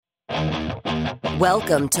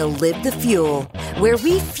Welcome to Live the Fuel, where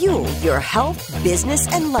we fuel your health, business,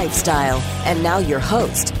 and lifestyle. And now your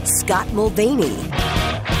host, Scott Mulvaney.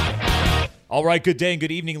 All right, good day and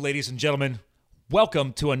good evening, ladies and gentlemen.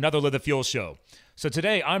 Welcome to another Live the Fuel show. So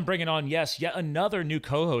today I'm bringing on, yet another new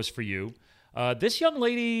co-host for you. This young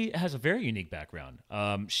lady has a very unique background.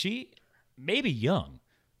 She may be young,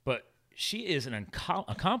 but she is an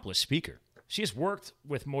accomplished speaker. She has worked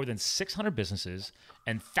with more than 600 businesses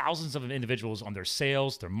and thousands of individuals on their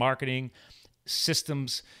sales, their marketing,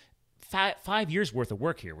 systems. 5 years worth of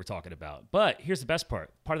work here we're talking about. But here's the best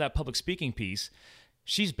part. Part of that public speaking piece,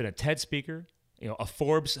 she's been a TED speaker, a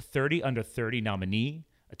Forbes 30 Under 30 nominee,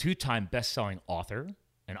 a 2-time best-selling author,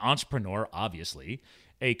 an entrepreneur, obviously,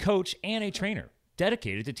 a coach, and a trainer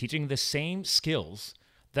dedicated to teaching the same skills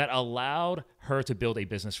that allowed her to build a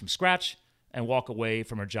business from scratch and walk away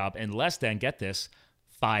from her job in less than, get this,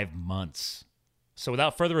 5 months. So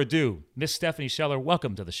without further ado, Miss Stephanie Scheller,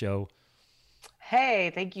 welcome to the show.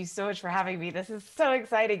 Hey, thank you so much for having me. This is so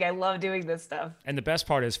exciting. I love doing this stuff. And the best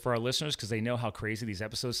part is for our listeners, because they know how crazy these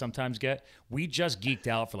episodes sometimes get, we just geeked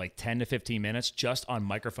out for like 10 to 15 minutes just on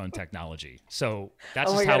microphone technology. So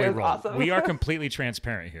that's just how we roll. Awesome. We are completely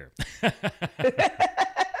transparent here.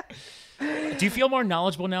 Do you feel more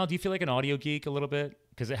knowledgeable now? Do you feel like an audio geek a little bit?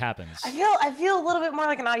 Because it happens. I feel a little bit more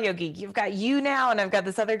like an audio geek. You've got you now, and I've got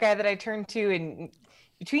this other guy that I turn to, and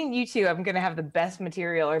between you two, I'm going to have the best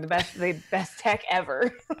material or the best tech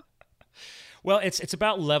ever. Well, it's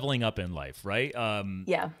about leveling up in life, right?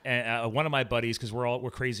 Yeah. And one of my buddies, because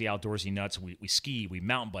we're crazy outdoorsy nuts. We ski, we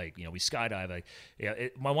mountain bike, we skydive.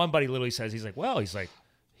 Like, my one buddy literally says, he's like,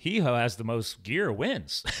 he who has the most gear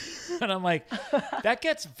wins. And I'm like, that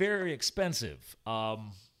gets very expensive.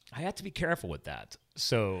 I have to be careful with that.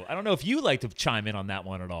 So I don't know if you like to chime in on that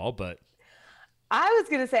one at all, but I was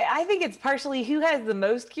going to say, I think it's partially who has the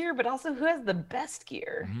most gear, but also who has the best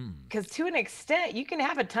gear. Because to an extent, you can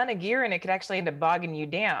have a ton of gear and it could actually end up bogging you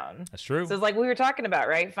down. That's true. So it's like we were talking about,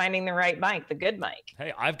 right? Finding the right mic, the good mic.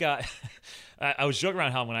 Hey, I've got, I was joking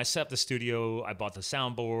around how when I set up the studio, I bought the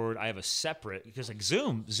soundboard. I have a separate, because like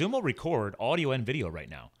Zoom will record audio and video right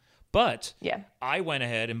now. But yeah, I went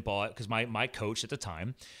ahead and bought, because my coach at the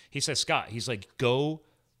time, he said, Scott, he's like, go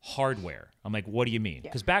hardware. I'm like, what do you mean?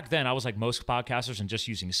 Because back then I was like most podcasters and just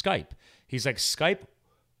using Skype. He's like, Skype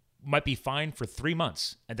might be fine for 3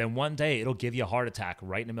 months. And then one day it'll give you a heart attack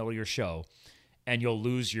right in the middle of your show. And you'll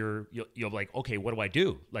lose you'll like, okay, what do I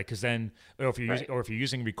do? Like, because then, or if you're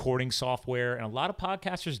using recording software, and a lot of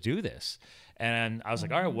podcasters do this. And I was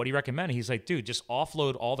like, all right, what do you recommend? He's like, dude, just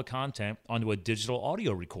offload all the content onto a digital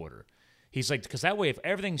audio recorder. He's like, because that way,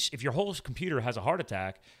 if your whole computer has a heart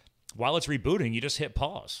attack, while it's rebooting, you just hit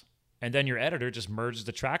pause. And then your editor just merges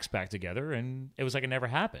the tracks back together, and it was like it never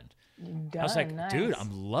happened. I was like, nice. Dude,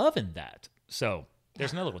 I'm loving that. So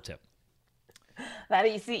there's another little tip.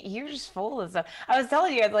 That you see, you're just full of stuff. I was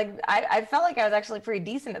telling you, like, I felt like I was actually pretty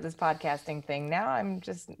decent at this podcasting thing. Now I'm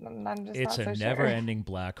just It's not a so never-ending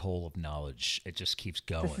black hole of knowledge. It just keeps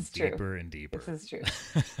going deeper and deeper. This is true.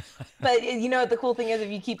 But the cool thing is, if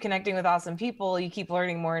you keep connecting with awesome people, you keep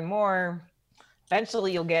learning more and more.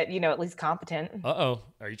 Eventually, you'll get at least competent. Are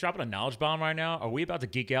you dropping a knowledge bomb right now? Are we about to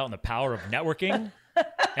geek out on the power of networking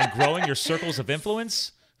and growing your circles of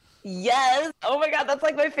influence? Yes. Oh my God, that's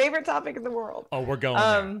like my favorite topic in the world. Oh, we're going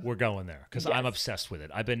there. We're going there because yes. I'm obsessed with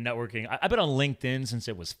it. I've been networking. I've been on LinkedIn since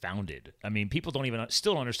it was founded. I mean, people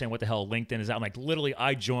still don't understand what the hell LinkedIn is. I'm like, literally,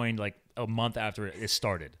 I joined like a month after it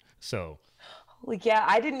started. So, like, yeah,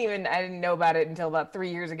 I didn't know about it until about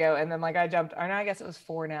 3 years ago, and then like I jumped. Or no, I guess it was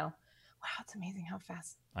 4 now. Wow, it's amazing how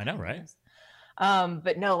fast. I know, right?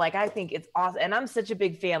 But no, like I think it's awesome, and I'm such a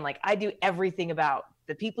big fan. Like I do everything about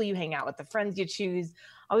the people you hang out with, the friends you choose.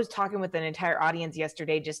 I was talking with an entire audience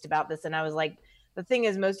yesterday just about this, and I was like, the thing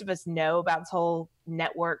is, most of us know about this whole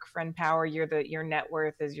network, friend power. Your net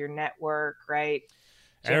worth is your network, right?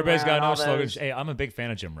 Everybody's got no slogans. Hey, I'm a big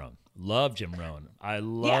fan of Jim Rohn. Love Jim Rohn. I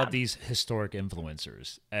love these historic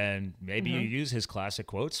influencers, and maybe you use his classic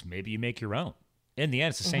quotes. Maybe you make your own. In the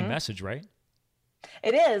end, it's the same message, right?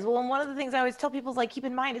 It is. Well, and one of the things I always tell people is like, keep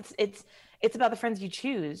in mind, it's about the friends you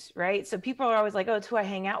choose, right? So people are always like, oh, it's who I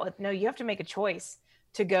hang out with. No, you have to make a choice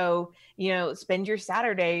to go, spend your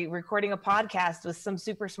Saturday recording a podcast with some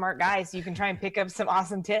super smart guy so you can try and pick up some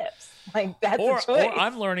awesome tips. Like that's a choice. Or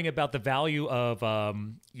I'm learning about the value of,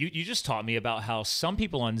 you just taught me about how some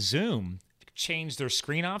people on Zoom change their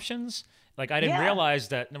screen options. Like I didn't realize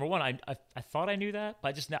that. Number one, I thought I knew that,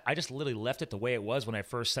 but I just literally left it the way it was when I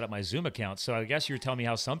first set up my Zoom account. So I guess you're telling me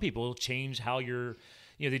how some people change how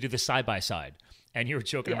they do the side by side, and you were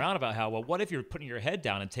joking around about how, well, what if you're putting your head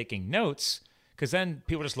down and taking notes? because then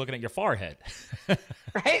people are just looking at your forehead.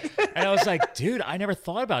 Right. And I was like, dude, I never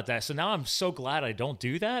thought about that. So now I'm so glad I don't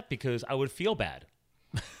do that because I would feel bad.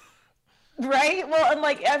 Right. Well, and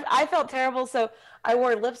like I felt terrible, so I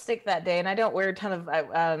wore lipstick that day, and I don't wear a ton of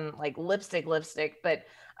like lipstick, but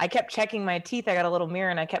I kept checking my teeth. I got a little mirror,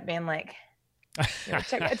 and I kept being like,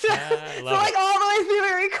 check my teeth. So like all the way through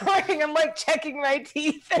the recording, I'm like checking my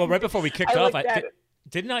teeth. Well, right before we kicked off,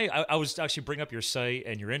 I was actually bring up your site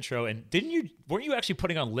and your intro, and weren't you actually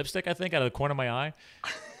putting on lipstick? I think out of the corner of my eye.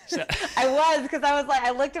 So, I was, because I was like,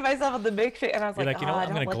 I looked at myself in the picture, and I was like, you know what?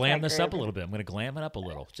 I'm going to glam this up a little bit. I'm going to glam it up a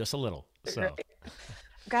little, just a little. So,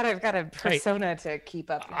 got a persona to keep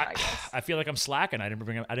up now, I guess. I feel like I'm slacking. I didn't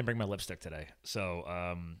bring my lipstick today. So,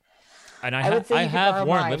 and I have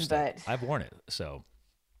worn lipstick. I've worn it. So,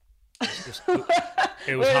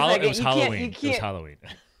 it was Halloween. It was Halloween.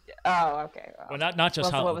 Oh, okay. Well, not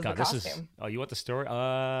just Halloween. What was the costume? You want the story?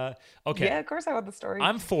 Okay. Yeah, of course I want the story.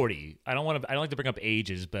 I'm 40. I don't like to bring up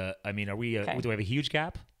ages, but I mean, are we? Do we have a huge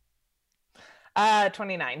gap?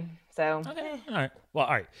 29. So. Okay. All right. Well,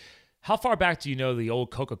 all right. How far back do you know the old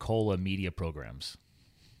Coca-Cola media programs?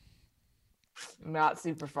 Not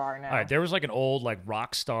super far now. All right, there was like an old like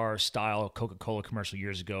rock star style Coca-Cola commercial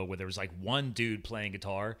years ago where there was like one dude playing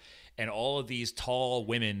guitar and all of these tall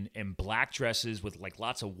women in black dresses with like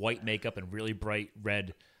lots of white makeup and really bright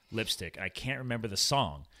red lipstick. And I can't remember the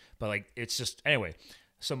song, but like it's just anyway.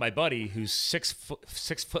 So my buddy, who's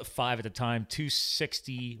 6'5" at the time,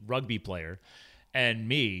 260 rugby player, and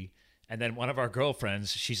me, and then one of our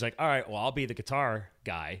girlfriends, she's like, "All right, well I'll be the guitar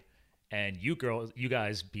guy, and you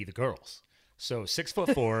guys be the girls." So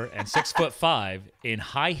 6'4" and 6'5" in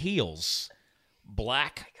high heels,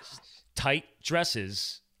 black tight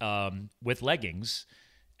dresses with leggings,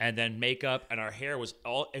 and then makeup. And our hair was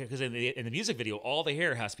all, because in the music video, all the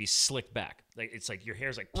hair has to be slicked back. Like it's like your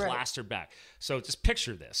hair's like plastered back. So just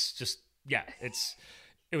picture this.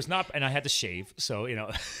 It was not, and I had to shave. So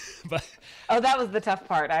but that was the tough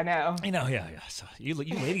part. I know. Yeah. So you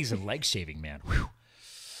ladies and leg shaving, man. Whew.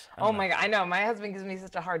 Oh my God. I know. My husband gives me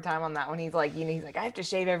such a hard time on that when he's like, I have to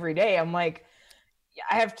shave every day. I'm like,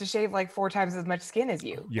 I have to shave like 4 times as much skin as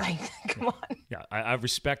you. Yeah. Like, come on. Yeah. I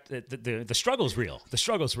respect the struggle's real. The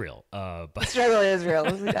struggle's real. But the struggle is real.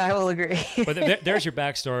 I will agree. But there's your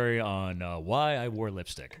backstory on why I wore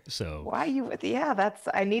lipstick. So I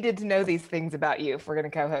needed to know these things about you if we're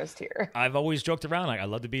going to co-host here. I've always joked around. Like I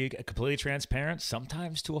love to be completely transparent,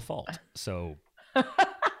 sometimes to a fault. So,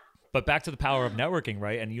 but back to the power of networking,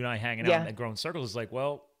 right? And you and I hanging out and growing circles is like,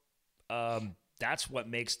 well, that's what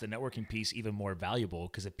makes the networking piece even more valuable.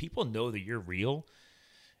 Because if people know that you're real,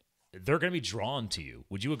 they're going to be drawn to you.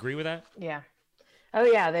 Would you agree with that? Yeah. Oh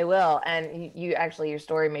yeah, they will. And you actually, your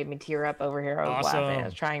story made me tear up over here. I was laughing. I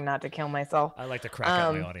was trying not to kill myself. I like to crack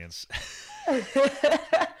out my audience.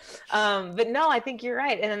 But no, I think you're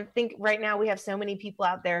right. And I think right now we have so many people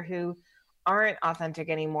out there who aren't authentic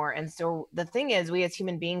anymore. And so the thing is, we as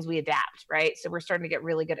human beings, we adapt, right? So we're starting to get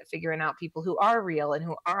really good at figuring out people who are real and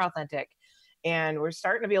who are authentic. And we're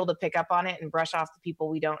starting to be able to pick up on it and brush off the people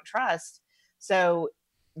we don't trust. So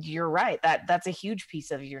you're right. That's a huge piece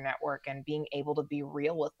of your network and being able to be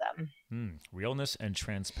real with them. Realness and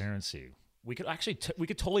transparency. We could actually we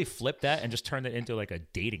could totally flip that and just turn it into like a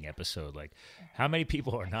dating episode. Like, how many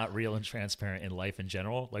people are not real and transparent in life in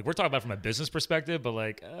general? Like, we're talking about from a business perspective, but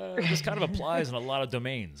like this kind of applies in a lot of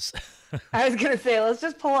domains. I was gonna say, let's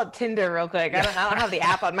just pull up Tinder real quick. I don't have the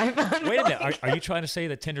app on my phone. Wait a minute, are you trying to say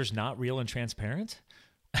that Tinder's not real and transparent?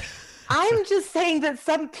 I'm just saying that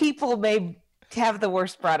some people may have the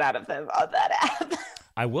worst brought out of them on that app.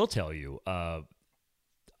 I will tell you, I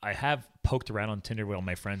have poked around on Tinder with all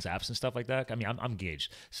my friends' apps and stuff like that. I mean, I'm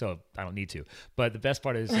engaged, so I don't need to. But the best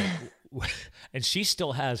part is, and she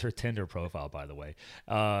still has her Tinder profile, by the way.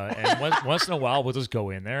 And once in a while, we'll just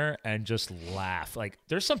go in there and just laugh. Like,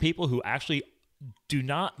 there's some people who actually do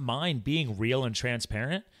not mind being real and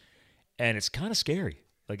transparent, and it's kind of scary.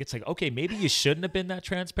 Like, it's like, okay, maybe you shouldn't have been that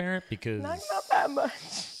transparent because not that much.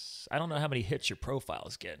 I don't know how many hits your profile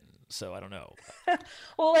is getting, so I don't know.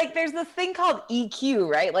 Well, like there's this thing called EQ,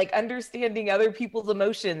 right? Like understanding other people's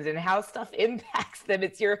emotions and how stuff impacts them.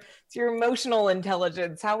 It's your emotional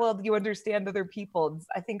intelligence. How well do you understand other people?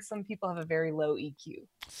 I think some people have a very low EQ.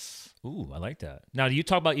 Ooh, I like that. Now, do you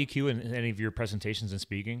talk about EQ in any of your presentations and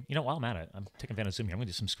speaking? You know, while I'm at it, I'm taking advantage of Zoom here. I'm going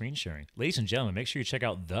to do some screen sharing. Ladies and gentlemen, make sure you check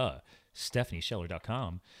out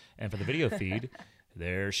StephanieScheller.com. And for the video feed,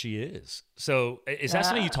 there she is. So is that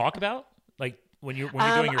something you talk about? Like when you're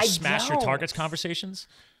doing your smash your targets conversations?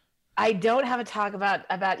 I don't have a talk about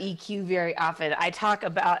EQ very often. I talk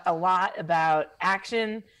a lot about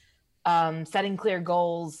action, setting clear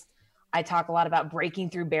goals. I talk a lot about breaking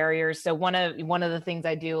through barriers. So one of the things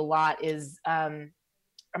I do a lot is I'm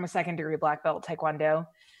a second degree black belt Taekwondo.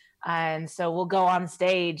 And so we'll go on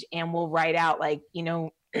stage and we'll write out like,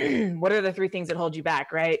 what are the 3 things that hold you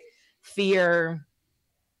back, right? Fear,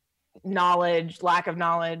 knowledge, lack of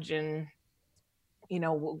knowledge, and,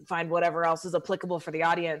 we'll find whatever else is applicable for the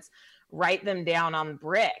audience, write them down on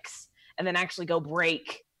bricks, and then actually go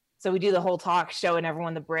break. So we do the whole talk showing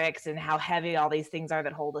everyone the bricks and how heavy all these things are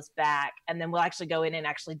that hold us back. And then we'll actually go in and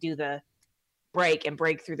actually do the break and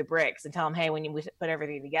break through the bricks and tell them, hey, when you put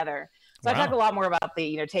everything together. So wow. I talk a lot more about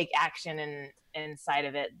the, take action and inside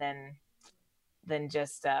of it than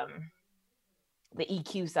just the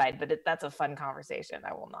EQ side, but that's a fun conversation.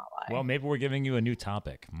 I will not lie. Well, maybe we're giving you a new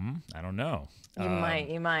topic. I don't know. You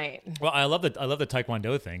might. Well, I love the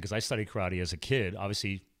Taekwondo thing because I studied karate as a kid.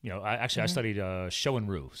 Obviously, I studied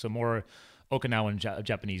Shoin-ryu, so more Okinawan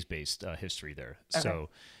Japanese based history there. Okay. So,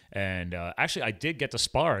 and actually, I did get to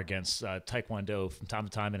spar against Taekwondo from time to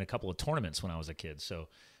time in a couple of tournaments when I was a kid. So,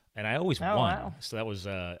 and I always won. Wow. So that was.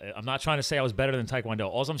 I'm not trying to say I was better than Taekwondo.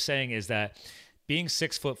 All I'm saying is that being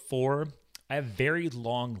 6'4", I have very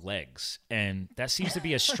long legs, and that seems to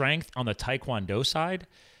be a strength on the Taekwondo side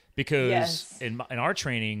because in our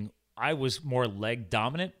training, I was more leg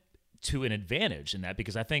dominant to an advantage in that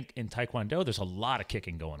because I think in Taekwondo, there's a lot of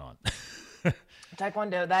kicking going on.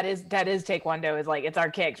 Taekwondo, that is Taekwondo is like, it's our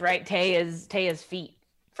kicks, right? Tay is feet.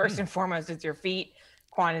 First and foremost, it's your feet.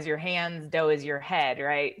 Kwan is your hands. Do is your head,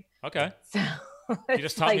 right? Okay. So you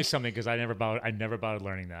just taught me something because I never bothered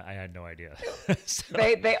learning that. I had no idea. So.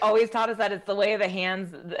 They always taught us that it's the way of the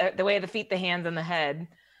hands, the way of the feet, the hands, and the head.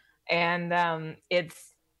 And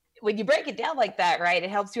it's when you break it down like that, right? It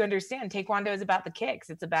helps you understand. Taekwondo is about the kicks.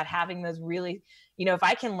 It's about having those really, if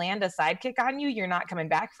I can land a side kick on you, you're not coming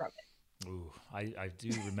back from it. Ooh, I do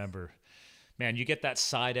remember. Man, you get that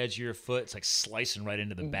side edge of your foot. It's like slicing right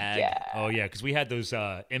into the bag. Yeah. Oh yeah, because we had those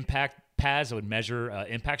impact pads that would measure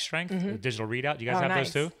impact strength, the digital readout. You guys have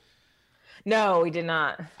those too? No, we did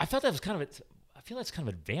not. I felt that was I feel that's kind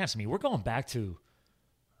of advanced. I mean, we're going back to,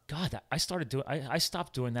 God, I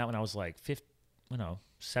stopped doing that when I was like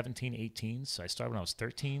 17, 18. So I started when I was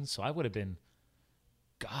 13. So I would have been,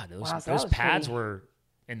 God, those pads were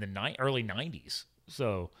in the early 90s.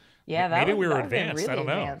 So yeah, maybe we were advanced. Really I don't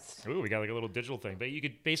know. Advanced. Ooh, we got like a little digital thing, but you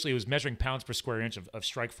could basically, it was measuring pounds per square inch of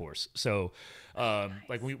strike force. So,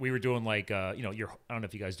 like we were doing like, I don't know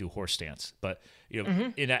if you guys do horse stance, but in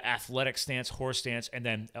an athletic stance, horse stance, and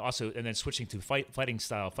then switching to fighting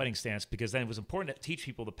stance, because then it was important to teach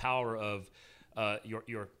people the power of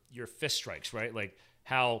your fist strikes, right? Like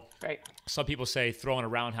how some people say throwing a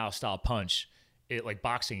roundhouse style punch, like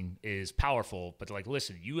boxing is powerful, but like,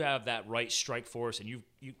 listen, you have that right strike force and you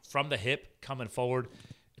from the hip coming forward,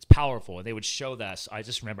 it's powerful. And they would show that. So I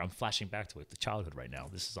just remember I'm flashing back to the childhood right now.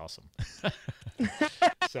 This is awesome.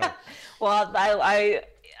 So, well,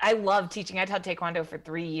 I love teaching. I taught Taekwondo for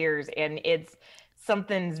 3 years, and it's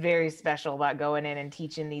something's very special about going in and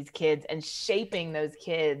teaching these kids and shaping those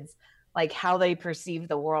kids, like how they perceive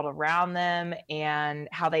the world around them and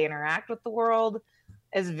how they interact with the world.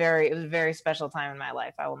 It was a very special time in my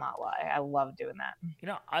life. I will not lie. I love doing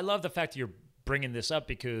that. I love the fact that you're bringing this up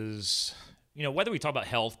because, whether we talk about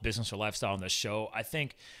health, business, or lifestyle on this show, I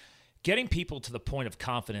think getting people to the point of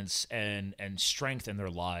confidence and strength in their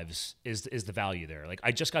lives is the value there. Like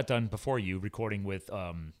I just got done before you recording with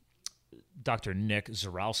Dr. Nick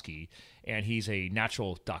Zarowski, and he's a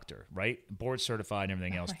natural doctor, right? Board certified and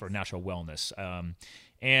everything else for natural wellness.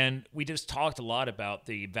 And we just talked a lot about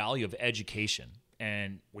the value of education.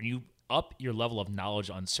 And when you up your level of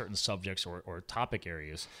knowledge on certain subjects or topic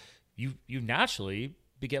areas, you naturally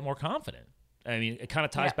get more confident. I mean, it kind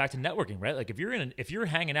of ties back to networking, right? Like if you're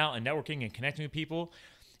hanging out and networking and connecting with people,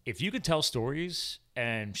 if you could tell stories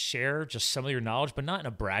and share just some of your knowledge, but not in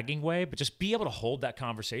a bragging way, but just be able to hold that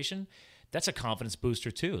conversation, that's a confidence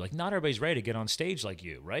booster too. Like not everybody's ready to get on stage like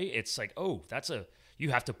you, right? It's like, oh,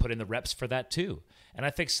 you have to put in the reps for that too. And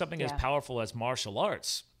I think something as powerful as martial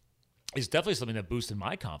arts is definitely something that boosted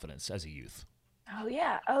my confidence as a youth. Oh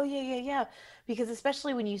yeah. Because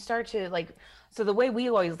especially when you start to so the way we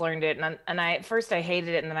always learned it, and I at first I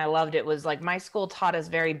hated it and then I loved it, was like my school taught us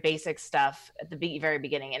very basic stuff at the very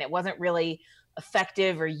beginning, and it wasn't really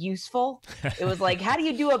effective or useful. It was like, how do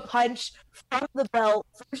you do a punch from the belt,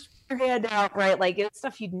 first your hand out, right? Like it's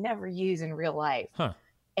stuff you'd never use in real life. Huh.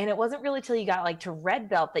 And it wasn't really till you got to red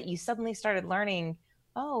belt that you suddenly started learning,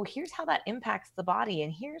 oh, here's how that impacts the body.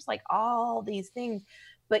 And here's all these things.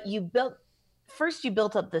 But you built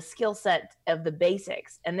up the skill set of the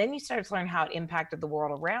basics. And then you started to learn how it impacted the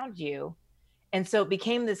world around you. And so it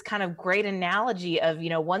became this kind of great analogy of,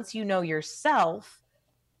 once you know yourself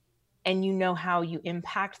and you know how you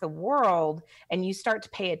impact the world and you start to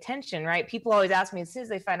pay attention, right? People always ask me, as soon as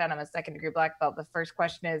they find out I'm a second-degree black belt, the first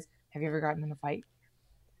question is, have you ever gotten in a fight?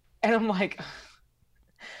 And I'm like,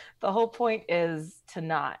 the whole point is to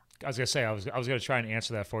not. I was gonna say I was gonna try and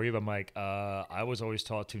answer that for you, but I'm like, I was always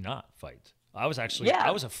taught to not fight. I was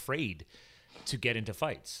afraid to get into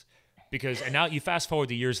fights because, and now you fast forward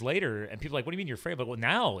the years later, and people are like, what do you mean you're afraid? But well,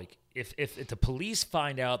 now, like, if the police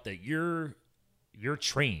find out that you're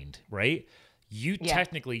trained, right?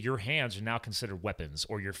 Technically, your hands are now considered weapons,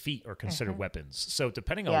 or your feet are considered weapons. So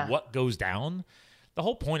depending on what goes down. The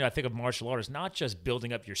whole point, I think, of martial art is not just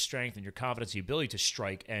building up your strength and your confidence, the ability to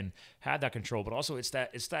strike and have that control, but also it's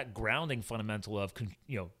that grounding fundamental of,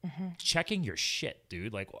 checking your shit,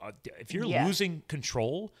 dude. Like, if you're losing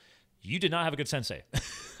control, you did not have a good sensei.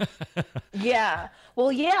 Yeah.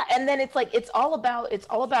 Well, yeah. And then it's like, it's all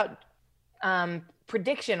about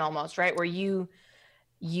prediction almost, right? Where you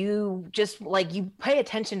just like, you pay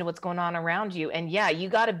attention to what's going on around you. And yeah, you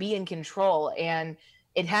got to be in control. And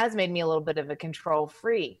it has made me a little bit of a control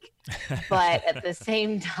freak, but at the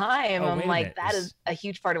same time, I'm like, that is a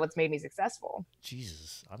huge part of what's made me successful.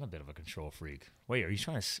 Jesus, I'm a bit of a control freak. Wait, are you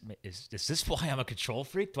trying to, is this why I'm a control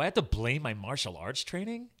freak? Do I have to blame my martial arts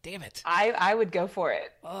training? Damn it. I would go for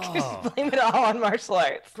it. Just blame it all on martial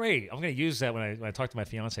arts. Great. I'm going to use that when I talk to my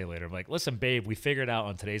fiance later. I'm like, listen, babe, we figured out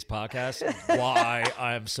on today's podcast why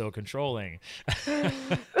I'm so controlling.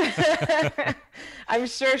 I'm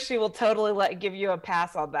sure she will totally give you a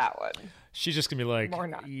pass on that one. She's just gonna be like,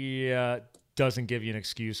 yeah, doesn't give you an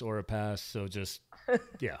excuse or a pass, so just,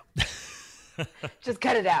 yeah. Just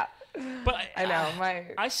cut it out. But I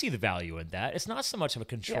know. I see the value in that. It's not so much of a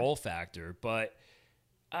control factor, but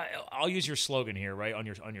I'll use your slogan here, right, on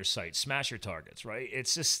your site, smash your targets, right?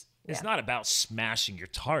 It's just, it's not about smashing your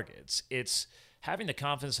targets. It's having the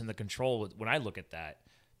confidence and the control when I look at that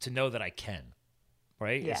to know that I can.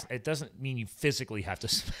 Right? Yeah. It doesn't mean you physically have to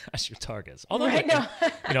smash your targets. Although,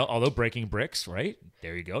 although breaking bricks, right?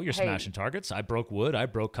 There you go. You're smashing targets. I broke wood. I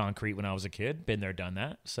broke concrete when I was a kid. Been there, done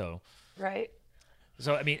that. So, right.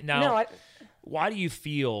 So, I mean, now, why do you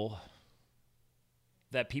feel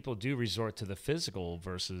that people do resort to the physical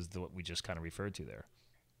versus what we just kind of referred to there?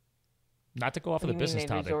 Not to go off of the business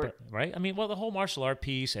topic, but, right? I mean, well, the whole martial art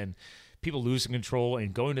piece and people losing control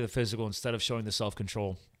and going to the physical instead of showing the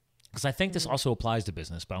self-control. Because I think this also applies to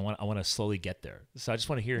business, but I want to slowly get there. So I just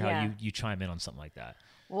want to hear how you chime in on something like that.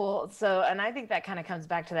 Well, and I think that kind of comes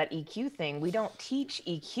back to that EQ thing. We don't teach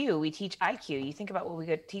EQ, we teach IQ. You think about what we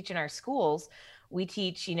could teach in our schools. We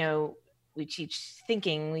teach, we teach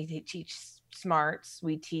thinking, we teach smarts,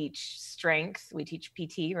 we teach strength, we teach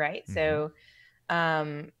PT, right?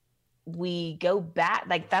 Mm-hmm. So we go back,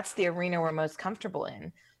 like that's the arena we're most comfortable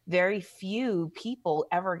in. Very few people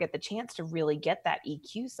ever get the chance to really get that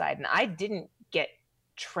EQ side. And I didn't get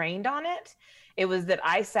trained on it. It was that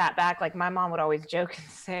I sat back, like my mom would always joke and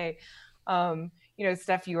say,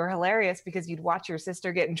 Steph, you were hilarious because you'd watch your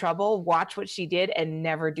sister get in trouble, watch what she did and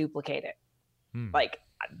never duplicate it. Like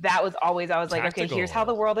that was always, I was tactical. Like, okay, here's how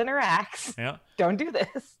the world interacts. Yeah. Don't do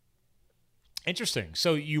this. Interesting.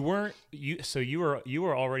 So you were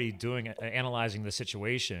already analyzing the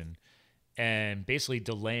situation and basically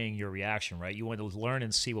delaying your reaction, right? You wanted to learn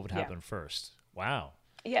and see what would happen first. Wow.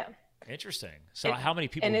 Yeah. Interesting. So how many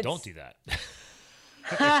people don't do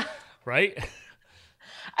that? Right?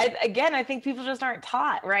 I think people just aren't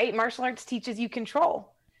taught, right? Martial arts teaches you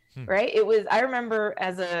control, right? I remember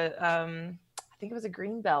as I think it was a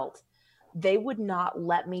green belt, they would not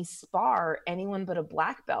let me spar anyone but a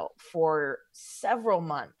black belt for several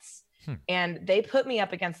months. And they put me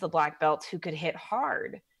up against the black belts who could hit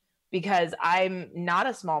hard. Because I'm not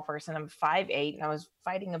a small person. I'm 5'8", and I was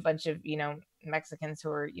fighting a bunch of, Mexicans who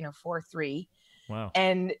are, 4'3". Wow.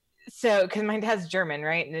 And so, because my dad's German,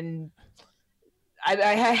 right? And I've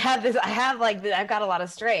got a lot of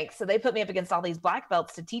strength. So they put me up against all these black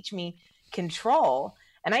belts to teach me control.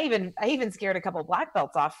 And I even scared a couple of black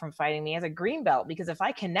belts off from fighting me as a green belt, because if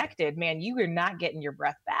I connected, man, you were not getting your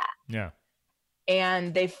breath back. Yeah.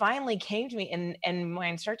 And they finally came to me, and my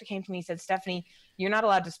instructor came to me and said, Stephanie, you're not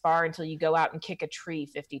allowed to spar until you go out and kick a tree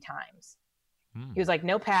 50 times. He was like,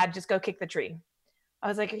 no pad, just go kick the tree. I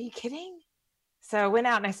was like, are you kidding? So I went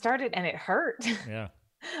out and I started, and it hurt. Yeah.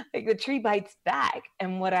 Like the tree bites back.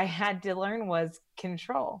 And what I had to learn was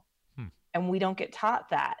control. And we don't get taught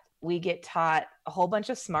that. We get taught a whole bunch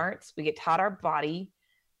of smarts. We get taught our body.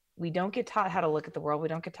 We don't get taught how to look at the world. We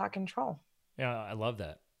don't get taught control. Yeah, I love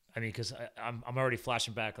that. I mean, because I'm already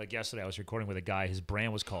flashing back. Like yesterday, I was recording with a guy. His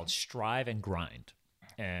brand was called Strive and Grind.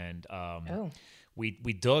 And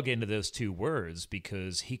we dug into those two words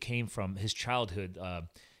because he came from his childhood.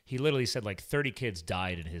 He literally said like 30 kids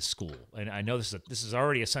died in his school. And I know this is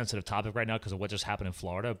already a sensitive topic right now because of what just happened in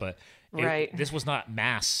Florida, but this was not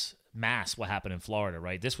mass what happened in Florida,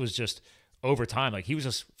 right? This was just over time. Like he was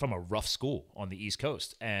just from a rough school on the East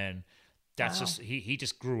Coast. And that's just, he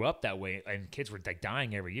just grew up that way, and kids were like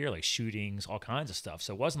dying every year, like shootings, all kinds of stuff.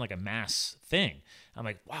 So it wasn't like a mass thing. I'm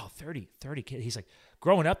like, wow, 30 kids. He's like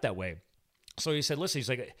growing up that way. So he said, listen, he's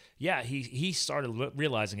like, yeah, he started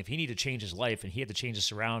realizing if he needed to change his life and he had to change his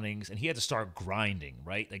surroundings and he had to start grinding,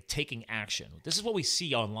 right? Like taking action. This is what we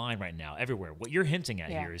see online right now, everywhere. What you're hinting at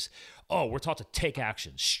here is, we're taught to take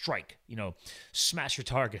action, strike, smash your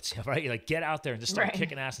targets, right? Like get out there and just start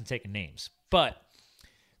kicking ass and taking names. But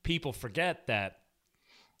people forget that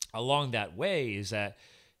along that way is that,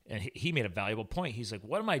 and he made a valuable point. He's like,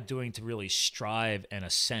 what am I doing to really strive and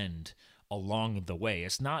ascend along the way?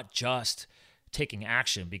 It's not just taking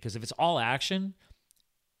action, because if it's all action,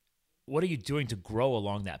 what are you doing to grow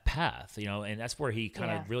along that path? And that's where he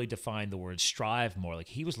kind of really defined the word strive more. Like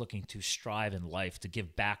he was looking to strive in life, to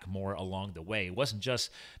give back more along the way. It wasn't just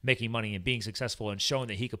making money and being successful and showing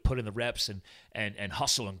that he could put in the reps and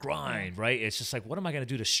hustle and grind, right? It's just like, what am I going to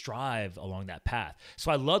do to strive along that path?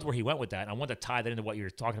 So I loved where he went with that. And I wanted to tie that into what you're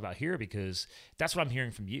talking about here, because that's what I'm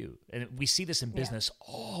hearing from you. And we see this in business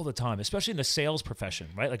all the time, especially in the sales profession,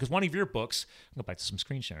 right? Like, because one of your books, I'll go back to some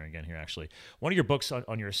screen sharing again here, actually. One of your books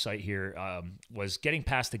on your site here was Getting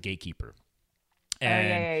Past the Gatekeeper.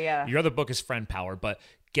 And your other book is Friend Power, but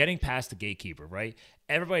getting past the gatekeeper, right?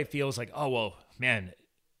 Everybody feels like, oh, well, man,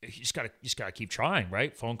 you just gotta keep trying,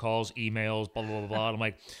 right? Phone calls, emails, blah, blah, blah, blah. I'm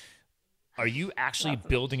like, are you actually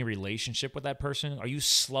building a relationship with that person? Are you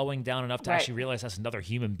slowing down enough to actually realize that's another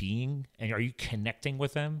human being? And are you connecting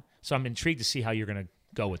with them? So I'm intrigued to see how you're going to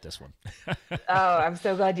go with this one. I'm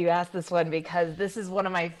so glad you asked this one, because this is one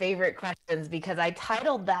of my favorite questions, because I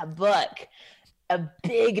titled that book A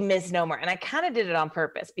Big Misnomer. And I kind of did it on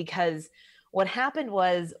purpose, because what happened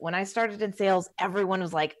was when I started in sales, everyone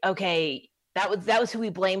was like, okay, that was who we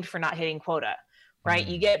blamed for not hitting quota, right?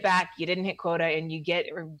 You get back, you didn't hit quota, and you get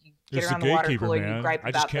around the water cooler, and you gripe about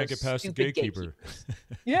I just can't get past the gatekeeper.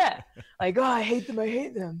 Like, oh, I hate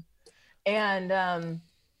them. And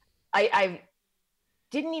I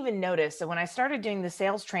didn't even notice. So when I started doing the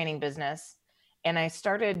sales training business, and I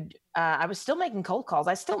started, I was still making cold calls.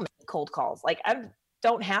 I still make cold calls. Like I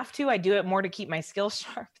don't have to. I do it more to keep my skills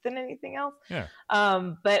sharp than anything else. Yeah.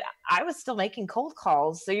 But I was still making cold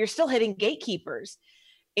calls. So you're still hitting gatekeepers.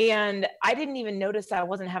 And I didn't even notice that I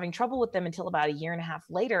wasn't having trouble with them until about a year and a half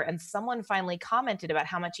later. And someone finally commented about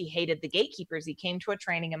how much he hated the gatekeepers. He came to a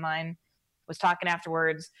training of mine, was talking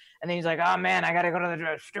afterwards, and then he's like, oh man, I got to go to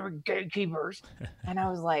the stupid gatekeepers. And I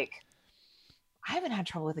was like, I haven't had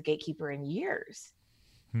trouble with a gatekeeper in years.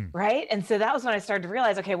 Right. And so that was when I started to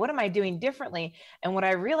realize, okay, what am I doing differently? And what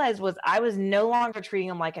I realized was I was no longer treating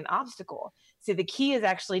them like an obstacle. See, the key is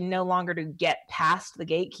actually no longer to get past the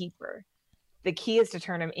gatekeeper. The key is to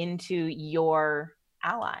turn them into your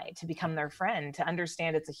ally, to become their friend, to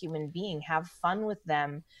understand it's a human being, have fun with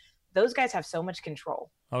them. Those guys have so much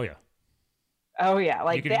control. Oh yeah. Oh yeah.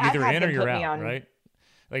 Like you can either in or you're out, right?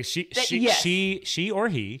 Like she or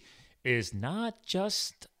he is not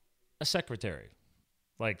just a secretary.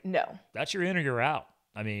 Like, no, that's your in or you're out.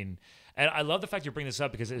 I mean, and I love the fact you bring this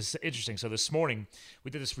up because it's interesting. So this morning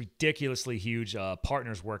we did this ridiculously huge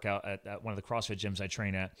partners workout at one of the CrossFit gyms I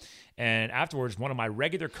train at. And afterwards, one of my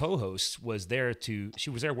regular co-hosts was there she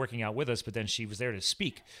was there working out with us, but then she was there to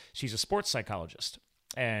speak. She's a sports psychologist.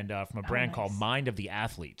 And from a brand called Mind of the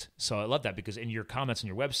Athlete. So I love that because in your comments on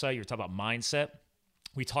your website, you're talking about mindset.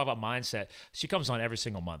 We talk about mindset. She comes on every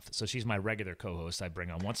single month. So she's my regular co-host I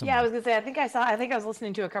bring on once a month. Yeah, I was going to say, I think I was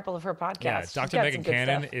listening to a couple of her podcasts. Yeah, Dr. Megan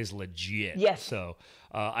Cannon is legit. Yes. So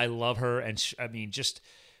I love her. And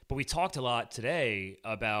but we talked a lot today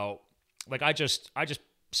about, like, I just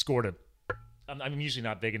scored I'm usually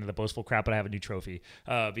not big into the boastful crap, but I have a new trophy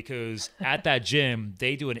because at that gym,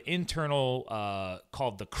 they do an internal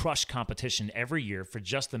called the Crush competition every year for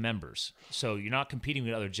just the members. So you're not competing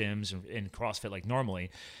with other gyms in CrossFit like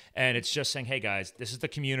normally. And it's just saying, hey, guys, this is the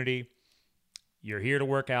community. You're here to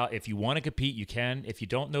work out. If you want to compete, you can. If you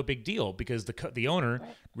don't, no big deal because the owner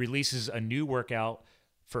releases a new workout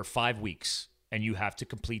for 5 weeks, and you have to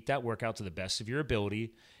complete that workout to the best of your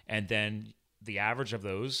ability. And then the average of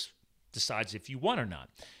those decides if you won or not.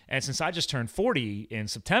 And since I just turned 40 in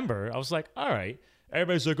September, I was like, all right.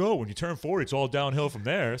 Everybody's like, oh, when you turn 40, it's all downhill from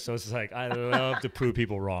there. So it's like, I love to prove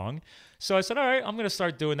people wrong. So I said, all right, I'm going to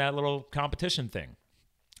start doing that little competition thing.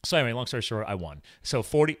 So anyway, long story short, I won. So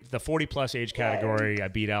the 40 plus age category, I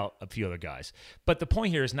beat out a few other guys. But the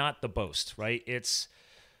point here is not the boast, right? It's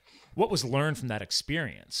what was learned from that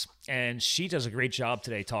experience. And she does a great job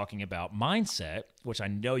today talking about mindset, which I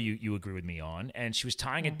know you agree with me on. And she was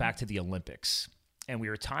tying it back to the Olympics. And we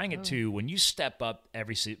were tying it to when you step up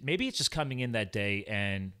maybe it's just coming in that day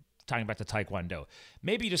and tying back to Taekwondo.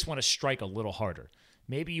 Maybe you just want to strike a little harder.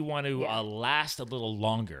 Maybe you want to last a little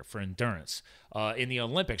longer for endurance. In the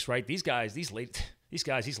Olympics, right? These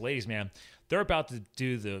ladies, man, they're about to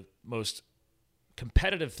do the most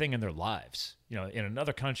competitive thing in their lives. You know, in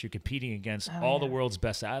another country, competing against the world's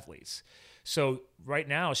best athletes. So right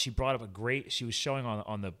now, she brought up she was showing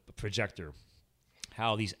on the projector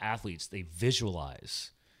how these athletes, they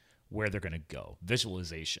visualize where they're going to go.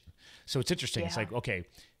 Visualization. So it's interesting. Yeah. It's like, okay,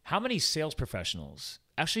 how many sales professionals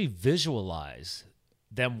actually visualize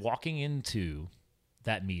them walking into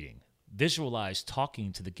that meeting, visualize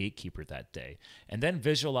talking to the gatekeeper that day, and then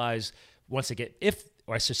visualize once they get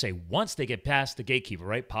past the gatekeeper,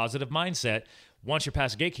 right? Positive mindset. Once you're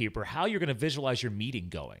past the gatekeeper, how you're going to visualize your meeting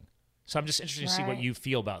going. So I'm just interested to see what you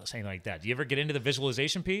feel about saying like that. Do you ever get into the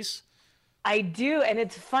visualization piece? I do. And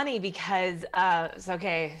it's funny because,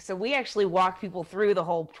 so we actually walk people through the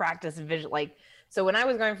whole practice of so when I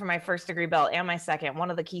was going for my first degree belt and my second,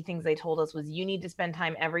 one of the key things they told us was you need to spend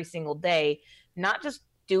time every single day, not just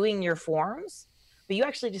doing your forms, but you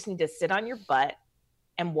actually just need to sit on your butt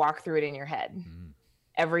and walk through it in your head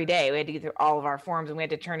every day. We had to get through all of our forms and we had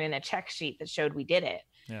to turn in a check sheet that showed we did it.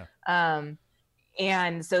 Yeah.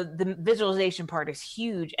 And so the visualization part is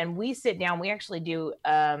huge. And we sit down, we actually do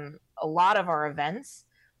a lot of our events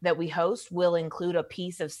that we host will include a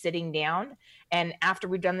piece of sitting down. And after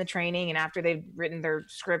we've done the training and after they've written their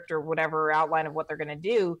script or whatever outline of what they're going to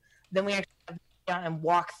do, then we actually sit down and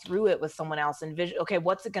walk through it with someone else and okay,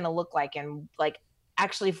 what's it going to look like? And like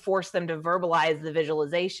actually force them to verbalize the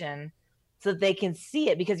visualization so that they can see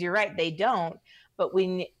it, because you're right, they don't. But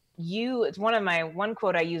it's one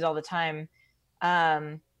quote I use all the time.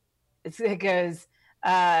 It goes,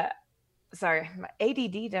 sorry,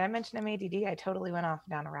 ADD. Did I mention I'm ADD? I totally went off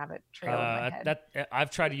down a rabbit trail in my head. I've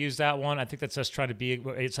tried to use that one. I think that's us trying to be.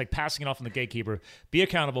 It's like passing it off on the gatekeeper. Be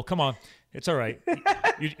accountable. Come on, it's all right.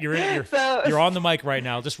 You're on the mic right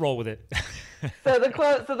now. Just roll with it. So the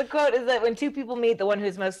quote is that when two people meet, the one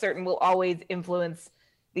who's most certain will always influence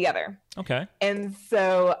the other. Okay. And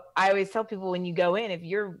so I always tell people when you go in, if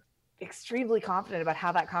you're extremely confident about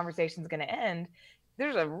how that conversation is going to end,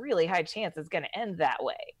 there's a really high chance it's going to end that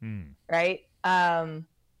way. Right.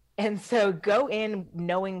 And so go in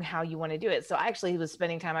knowing how you want to do it. So I actually was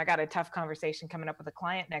spending time, I got a tough conversation coming up with a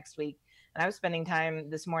client next week. And I was spending time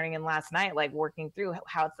this morning and last night, like working through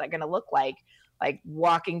how it's that going to look like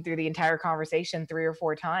walking through the entire conversation 3 or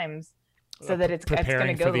 4 times so that it's going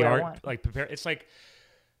to go the way I want. Like prepare. It's like,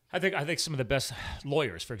 I think some of the best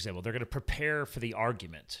lawyers, for example, they're going to prepare for the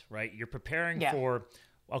argument, right? You're preparing for,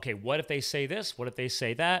 okay, what if they say this? What if they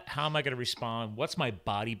say that? How am I going to respond? What's my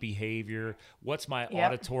body behavior? What's my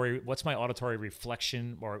auditory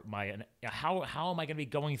reflection, or how am I going to be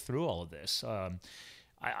going through all of this?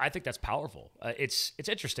 I think that's powerful. It's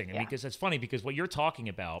interesting because it's funny because what you're talking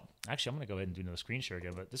about. Actually, I'm going to go ahead and do another screen share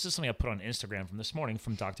again. But this is something I put on Instagram from this morning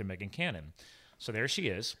from Dr. Megan Cannon. So there she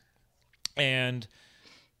is, and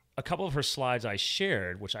a couple of her slides I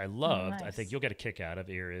shared, which I loved, nice. I think you'll get a kick out of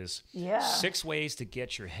here, is 6 ways to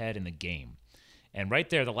get your head in the game. And right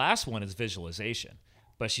there, the last one is visualization.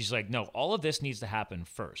 But she's like, no, all of this needs to happen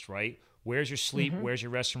first, right? Where's your sleep? Mm-hmm. Where's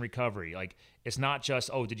your rest and recovery? Like, it's not just,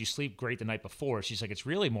 oh, did you sleep great the night before? She's like, it's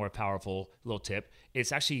really more powerful, little tip.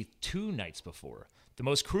 It's actually 2 nights before. The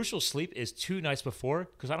most crucial sleep is 2 nights before,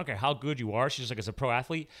 because I don't care how good you are. She's like, as a pro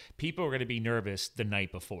athlete, people are going to be nervous the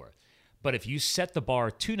night before. But if you set the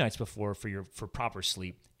bar 2 nights before for proper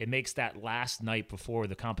sleep, it makes that last night before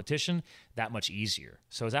the competition that much easier.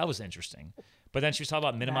 So that was interesting. But then she was talking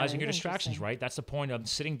about minimizing your distractions, right? That's the point of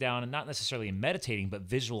sitting down and not necessarily meditating, but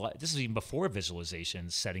visualize. This is even before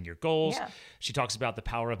visualization, setting your goals. Yeah. She talks about the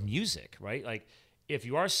power of music, right? Like if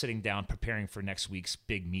you are sitting down preparing for next week's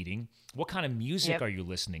big meeting, what kind of music are you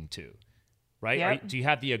listening to? Right? Yep. Do you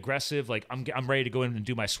have the aggressive, like I'm ready to go in and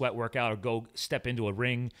do my sweat workout, or go step into a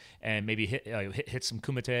ring and maybe hit some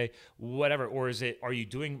kumite, whatever? Or are you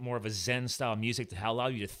doing more of a Zen style music to allow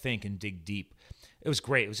you to think and dig deep? It was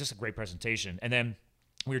great. It was just a great presentation. And then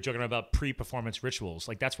we were joking about pre-performance rituals.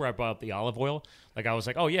 Like that's where I brought up the olive oil. Like I was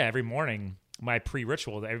like, oh yeah, every morning my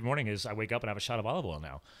pre-ritual every morning is I wake up and have a shot of olive oil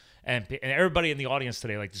now. And everybody in the audience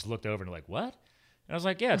today like just looked over and like, what? And I was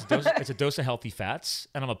like, yeah, it's a dose of healthy fats.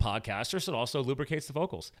 And I'm a podcaster, so it also lubricates the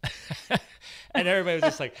vocals. And everybody was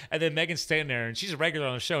just like, and then Megan's standing there, and she's a regular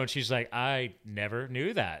on the show, and she's like, I never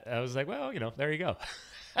knew that. I was like, well, there you go.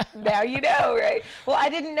 Now you know, right? Well, I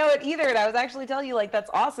didn't know it either. And I was actually telling you, like, that's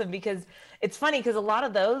awesome because it's funny because a lot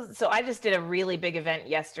of those, so I just did a really big event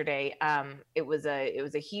yesterday. It was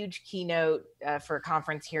a huge keynote for a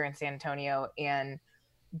conference here in San Antonio, and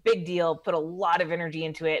big deal, put a lot of energy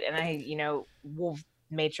into it. And I,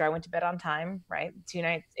 made sure I went to bed on time, right? 2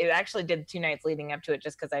 nights. It actually did 2 nights leading up to it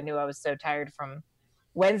just because I knew I was so tired from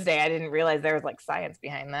Wednesday. I didn't realize there was like science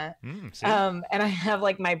behind that. And I have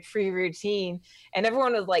like my pre-routine, and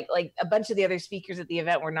everyone was like a bunch of the other speakers at the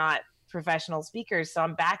event were not professional speakers. So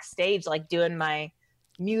I'm backstage, like doing my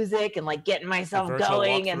music and like getting myself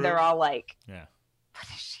going. And they're all like, yeah, what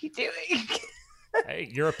is she doing? Hey,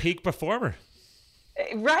 you're a peak performer.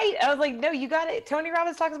 Right. I was like, no, you got it. Tony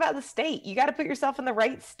Robbins talks about the state. You got to put yourself in the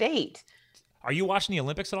right state. Are you watching the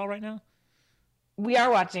Olympics at all right now? We are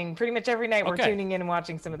watching pretty much every night. We're tuning in and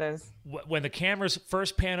watching some of those. When the cameras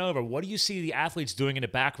first pan over, what do you see the athletes doing in the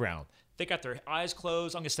background? They got their eyes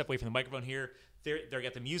closed. I'm going to step away from the microphone here. They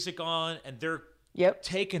got the music on, and they're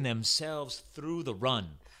taking themselves through the run.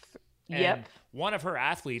 And one of her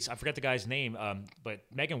athletes, I forget the guy's name, but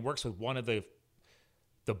Megan works with one of the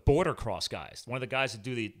border cross guys, one of the guys that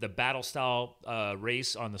do the battle style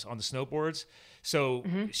race on the snowboards. So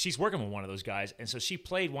she's working with one of those guys, and so she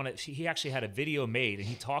played he actually had a video made, and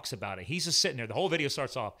he talks about it. He's just sitting there. The whole video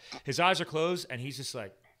starts off, his eyes are closed, and he's just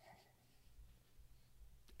like,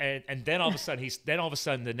 and then all of a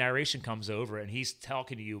sudden the narration comes over, and he's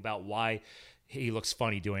talking to you about why he looks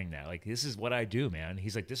funny doing that. Like, this is what I do, man.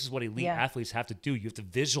 He's like, this is what elite athletes have to do. You have to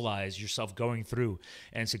visualize yourself going through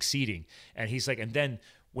and succeeding. And he's like, and then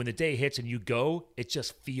when the day hits and you go, it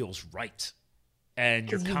just feels right. And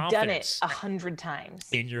your confidence. You've done it 100 times.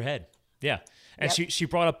 In your head. Yeah. And she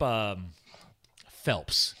brought up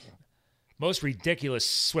Phelps. Most ridiculous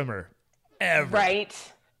swimmer ever.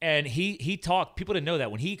 Right. And he talked, people didn't know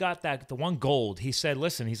that. When he got the one gold, he said,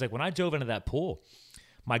 listen, he's like, when I dove into that pool,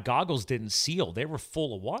 my goggles didn't seal. They were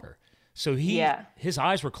full of water. So his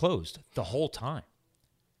eyes were closed the whole time.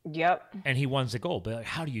 Yep. And he won the gold. But like,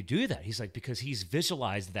 how do you do that? He's like, because he's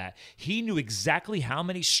visualized that. He knew exactly how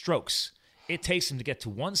many strokes it takes him to get to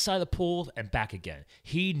one side of the pool and back again.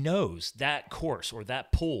 He knows that course or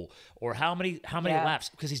that pool or how many laps,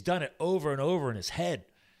 because he's done it over and over in his head.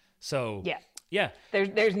 So yeah.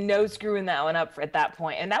 There's no screwing that one up at that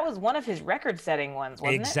point. And that was one of his record-setting ones,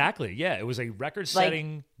 wasn't it? Exactly. Yeah. It was a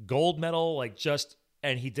record-setting gold medal,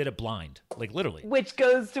 and he did it blind, like literally. Which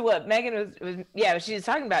goes to what Megan was she was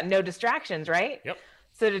talking about, no distractions, right? Yep.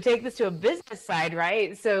 So to take this to a business side,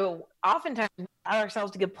 right? So oftentimes we allow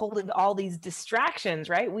ourselves to get pulled into all these distractions,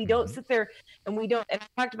 right? We don't sit there and I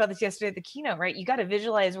talked about this yesterday at the keynote, right? You got to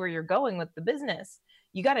visualize where you're going with the business.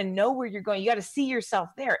 You got to know where you're going. You got to see yourself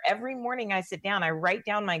there. Every morning I sit down, I write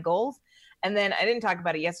down my goals. And then I didn't talk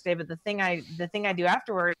about it yesterday, but the thing I do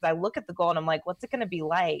afterwards, I look at the goal and I'm like, what's it going to be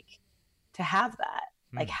like to have that?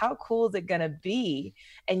 Like, how cool is it going to be?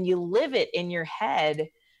 And you live it in your head.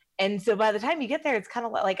 And so by the time you get there, it's kind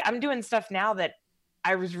of like I'm doing stuff now that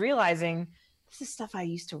I was realizing this is stuff I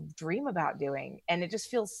used to dream about doing. And it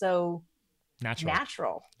just feels so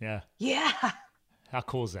natural. Yeah. Yeah. How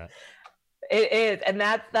cool is that? It is. And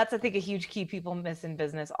that's, I think, a huge key people miss in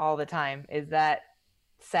business all the time is that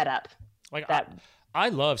setup. Like I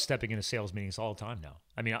love stepping into sales meetings all the time now.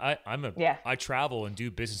 I mean, I travel and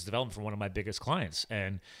do business development for one of my biggest clients,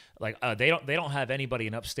 and like they don't have anybody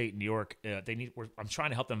in upstate New York. I'm trying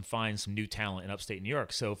to help them find some new talent in upstate New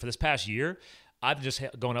York. So for this past year, I've just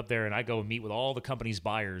going up there and I go meet with all the company's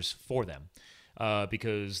buyers for them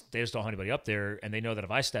because they just don't have anybody up there, and they know that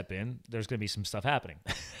if I step in, there's going to be some stuff happening.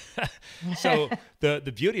 So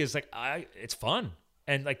the beauty is it's fun,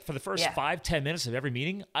 and like for the first 5-10 minutes of every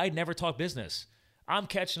meeting, I never talk business. I'm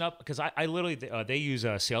catching up because I literally they use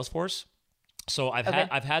Salesforce, so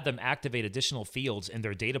I've had them activate additional fields in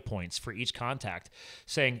their data points for each contact,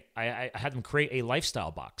 saying I had them create a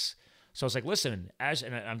lifestyle box. So I was like, listen,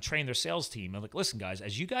 and I'm training their sales team. I'm like, listen, guys,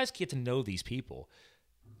 as you guys get to know these people,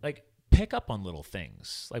 like pick up on little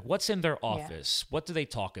things, like what's in their office, what do they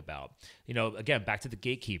talk about? Again, back to the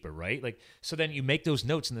gatekeeper, right? Like, so then you make those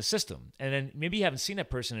notes in the system, and then maybe you haven't seen that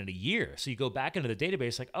person in a year, so you go back into the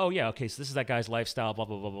database, like, oh yeah, okay, so this is that guy's lifestyle, blah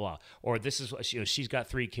blah blah blah blah, or this is she's got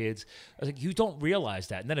 3 kids. I was like, you don't realize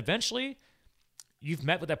that, and then eventually, you've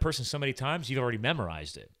met with that person so many times, you've already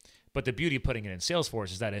memorized it. But the beauty of putting it in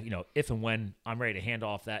Salesforce is that if and when I'm ready to hand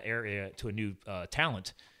off that area to a new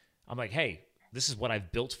talent, I'm like, hey, this is what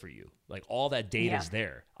I've built for you. Like all that data is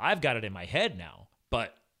there. I've got it in my head now,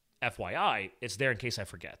 but FYI, it's there in case I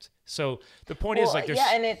forget. So the point is like, there's,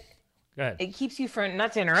 yeah, and go ahead. it keeps you from,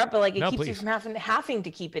 not to interrupt, but like it No, keeps you please. from having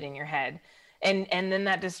to keep it in your head. And then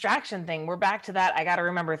that distraction thing, we're back to that. I got to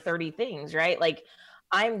remember 30 things, right? Like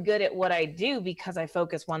I'm good at what I do because I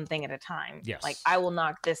focus one thing at a time. Yes. Like I will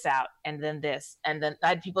knock this out and then this. And then I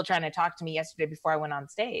had people trying to talk to me yesterday before I went on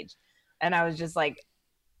stage. And I was just like,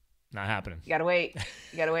 Not happening. you got to wait.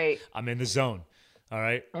 You got to wait. I'm in the zone. All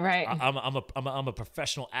right. Right. I'm a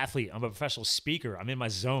professional athlete. I'm a professional speaker. I'm in my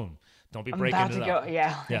zone. Don't be I'm breaking about it to up. go.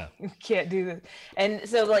 Yeah. Yeah. You can't do this. And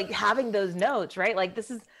so like having those notes, right? Like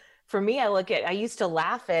this is, for me, I used to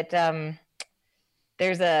laugh at, I'm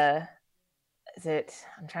trying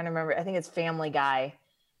to remember, I think it's Family Guy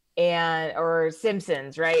or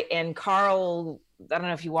Simpsons, right? And Carl, I don't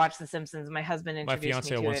know if you watch The Simpsons. My husband My introduced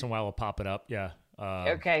fiance me to once it. in a while will pop it up. Yeah.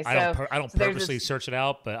 Okay, I don't so there's purposely this- search it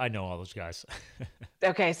out, but I know all those guys.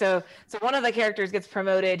 Okay, so one of the characters gets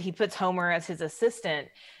promoted. He puts Homer as his assistant,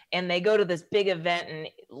 and they go to this big event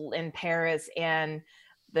in Paris, and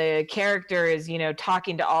the character is,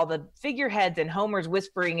 talking to all the figureheads, and Homer's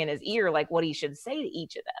whispering in his ear like what he should say to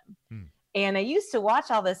each of them. And I used to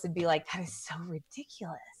watch all this and be like, that is so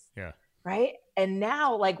ridiculous. Yeah. Right. And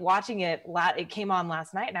now like watching it came on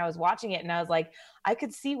last night and I was watching it and I was like, I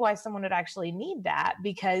could see why someone would actually need that,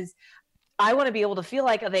 because I want to be able to feel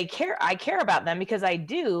like I care about them, because I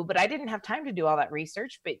do, but I didn't have time to do all that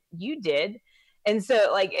research, but you did. And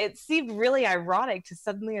so like, it seemed really ironic to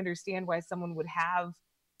suddenly understand why someone would have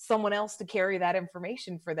someone else to carry that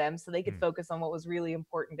information for them so they could focus on what was really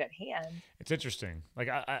important at hand. It's interesting. Like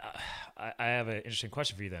I have an interesting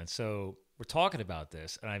question for you then. So we're talking about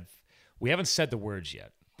this and we haven't said the words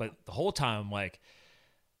yet, but the whole time I'm like,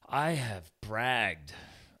 I have bragged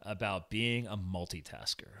about being a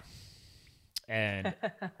multitasker. And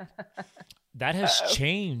that has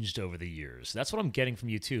changed over the years. That's what I'm getting from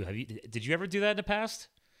you too. Did you ever do that in the past?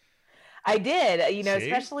 I did, See?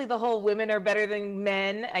 especially the whole women are better than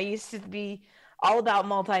men. I used to be all about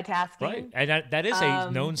multitasking. Right. And that is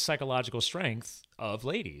a known psychological strength of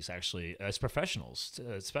ladies, actually, as professionals,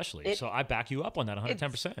 especially. So I back you up on that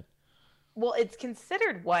 110%. Well, it's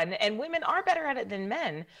considered one, and women are better at it than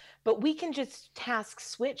men, but we can just task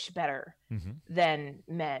switch better than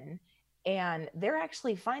men. And they're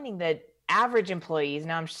actually finding that average employees,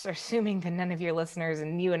 now I'm just assuming that none of your listeners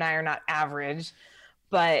and you and I are not average,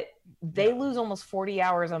 but they lose almost 40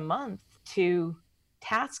 hours a month to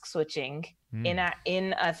task switching in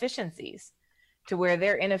efficiencies, to where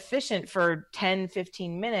they're inefficient for 10,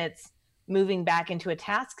 15 minutes moving back into a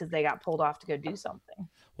task because they got pulled off to go do something.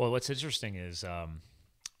 Well, what's interesting is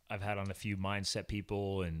I've had on a few mindset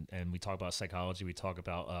people and we talk about psychology. We talk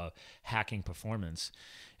about hacking performance.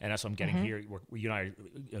 And that's what I'm getting here. You and I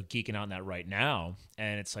are geeking out on that right now.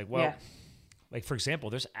 And it's like, well, like, for example,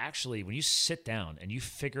 there's actually, when you sit down and you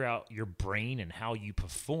figure out your brain and how you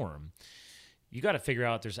perform, you got to figure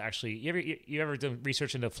out there's actually, you ever done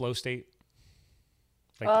research into flow state?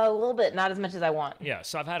 Like, a little bit, not as much as I want. Yeah,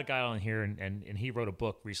 so I've had a guy on here, and he wrote a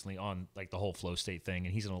book recently on like the whole flow state thing,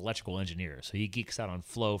 and he's an electrical engineer, so he geeks out on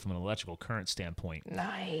flow from an electrical current standpoint.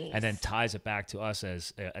 Nice. And then ties it back to us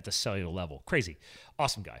as at the cellular level. Crazy,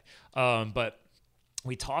 awesome guy. But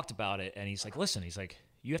we talked about it, and he's like, "Listen, he's like,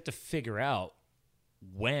 you have to figure out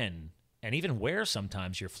when and even where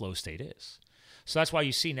sometimes your flow state is." So that's why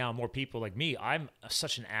you see now more people like me. I'm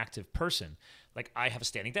such an active person. Like I have a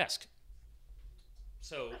standing desk.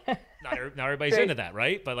 So not everybody's into that,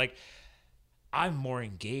 right? But like, I'm more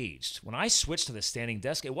engaged. When I switched to the standing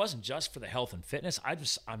desk, it wasn't just for the health and fitness.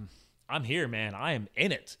 I'm here, man. I am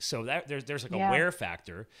in it. So that there's like a wear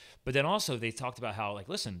factor. But then also they talked about how, like,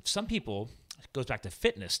 listen, some people, it goes back to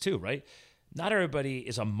fitness too, right? Not everybody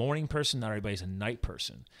is a morning person. Not everybody's a night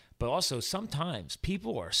person. But also sometimes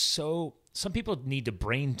some people need to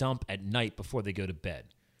brain dump at night before they go to bed.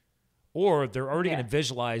 Or they're already going to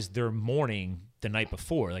visualize their morning the night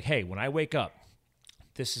before. Like, hey, when I wake up,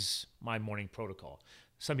 this is my morning protocol.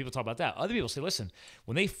 Some people talk about that. Other people say, listen,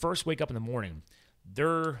 when they first wake up in the morning,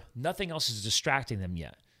 nothing else is distracting them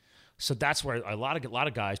yet. So that's where a lot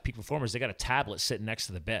of guys, peak performers, they got a tablet sitting next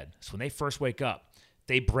to the bed. So when they first wake up,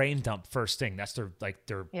 they brain dump first thing. That's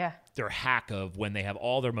their hack of when they have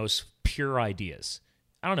all their most pure ideas.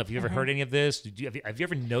 I don't know if you've ever heard any of this. Have you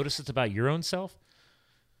ever noticed this about your own self?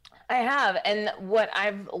 I have. And what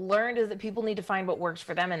I've learned is that people need to find what works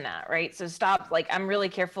for them in that, right? So I'm really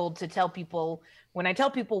careful to tell people, when I tell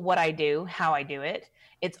people what I do, how I do it,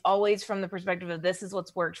 it's always from the perspective of this is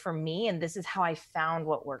what's worked for me. And this is how I found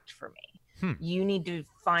what worked for me. You need to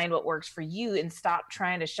find what works for you and stop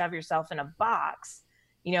trying to shove yourself in a box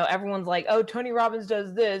everyone's like, oh, Tony Robbins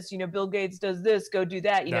does this, Bill Gates does this, go do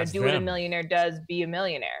that, That's do what a them. millionaire does, be a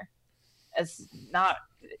millionaire. It's not.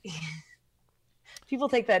 People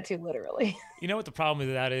take that too literally. You know what the problem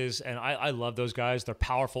with that is? And I love those guys. They're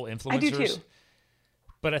powerful influencers. I do too.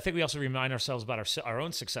 But I think we also remind ourselves about our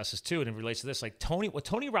own successes too. And it relates to this. Like what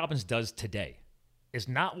Tony Robbins does today is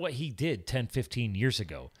not what he did 10, 15 years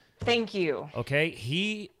ago. Thank you.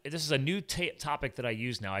 Okay. This is a new topic that I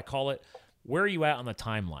use now. I call it, where are you at on the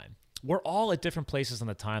timeline? We're all at different places on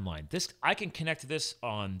the timeline. I can connect to this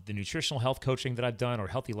on the nutritional health coaching that I've done or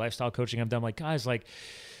healthy lifestyle coaching I've done. Like, guys, like,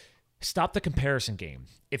 stop the comparison game.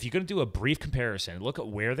 If you're going to do a brief comparison, look at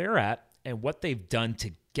where they're at and what they've done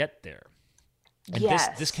to get there. And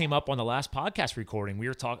yes. this came up on the last podcast recording. We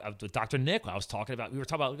were talking with Dr. Nick. We were talking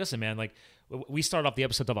about, listen, man, like we started off the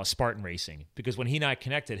episode about Spartan racing because when he and I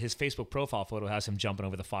connected, his Facebook profile photo has him jumping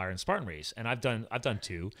over the fire in Spartan race. And I've done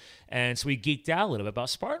 2. And so we geeked out a little bit about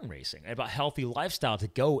Spartan racing, about healthy lifestyle to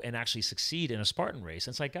go and actually succeed in a Spartan race.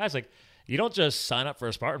 And it's like, guys, like, you don't just sign up for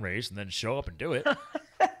a Spartan race and then show up and do it.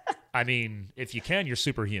 I mean, if you can, you're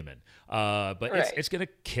superhuman. But right. it's going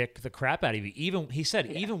to kick the crap out of you.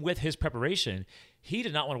 Even with his preparation, he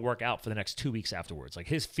did not want to work out for the next 2 weeks afterwards. Like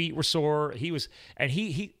his feet were sore.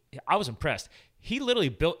 I was impressed. He literally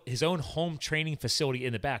built his own home training facility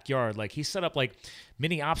in the backyard. Like he set up like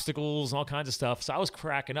mini obstacles and all kinds of stuff. So I was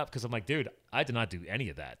cracking up because I'm like, dude, I did not do any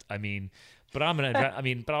of that. I mean, but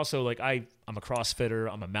but also like I'm a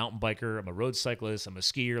CrossFitter. I'm a mountain biker. I'm a road cyclist. I'm a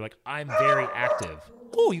skier. Like I'm very active.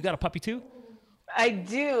 Oh, you got a puppy too? I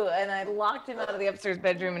do, and I locked him out of the upstairs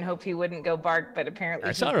bedroom and hoped he wouldn't go bark, but apparently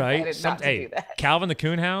that's he all right. decided not to do that. Calvin the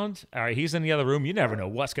Coonhound, all right, he's in the other room. You never know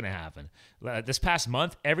what's going to happen. This past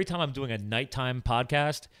month, every time I'm doing a nighttime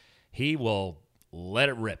podcast, he will let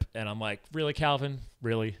it rip, and I'm like, really, Calvin?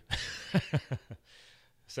 Really?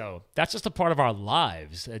 So that's just a part of our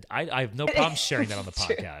lives. I have no problem sharing that on the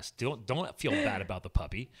podcast. Don't feel bad about the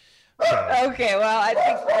puppy. So, okay, well, I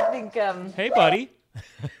think. Hey, buddy.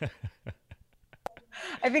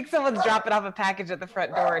 I think someone's dropping off a package at the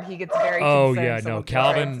front door, and he gets very concerned. Oh yeah, no,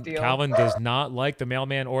 Calvin does not like the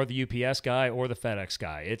mailman or the UPS guy or the FedEx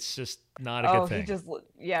guy. It's just not a good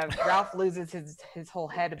thing. Ralph loses his whole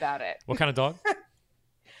head about it. What kind of dog?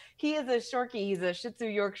 He is a Shorkie. He's a Shih Tzu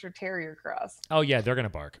Yorkshire Terrier cross. Oh yeah, they're gonna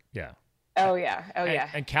bark. Yeah. Oh yeah.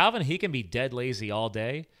 And Calvin, he can be dead lazy all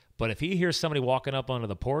day. But if he hears somebody walking up onto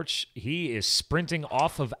the porch, he is sprinting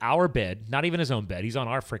off of our bed, not even his own bed. He's on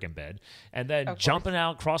our freaking bed. And then jumping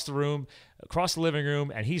out across the room, across the living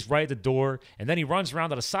room, and he's right at the door. And then he runs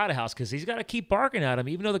around to the side of the house because he's got to keep barking at him,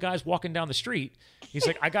 even though the guy's walking down the street. He's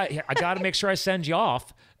like, I got to make sure I send you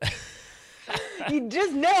off. You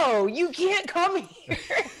just know you can't come here.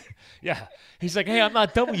 Yeah. He's like, hey, I'm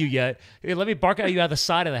not done with you yet. Hey, let me bark at you out the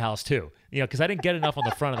side of the house too. Because I didn't get enough on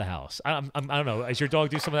the front of the house. I don't know. Does your dog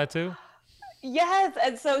do some of that too? Yes,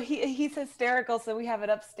 and so he's hysterical. So we have it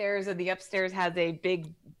upstairs, and the upstairs has a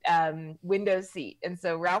big window seat. And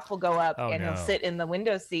so Ralph will go up he'll sit in the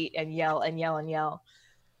window seat and yell and yell and yell.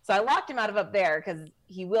 So I locked him out of up there because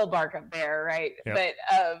he will bark up there, right? Yep.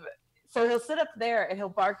 But so he'll sit up there and he'll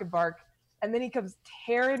bark and bark, and then he comes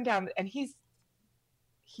tearing down, and he's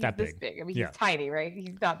this big. I mean, he's tiny, right?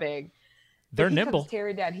 He's not big. They're he nimble. Comes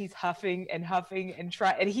tearing down. He's huffing and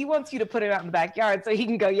and he wants you to put him out in the backyard so he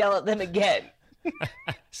can go yell at them again.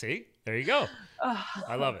 See, there you go.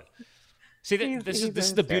 I love it. See, this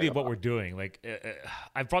is the beauty of what we're doing. Like,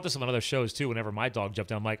 I've brought this on other shows too. Whenever my dog jumped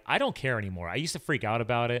down, I'm like, I don't care anymore. I used to freak out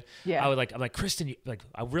about it. Yeah. I'm like, Kristen,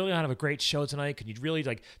 I really want to have a great show tonight. Could you really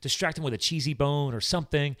distract him with a cheesy bone or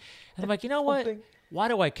something? And I'm like, you know what? Why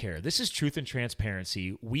do I care? This is truth and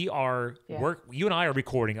transparency. You and I are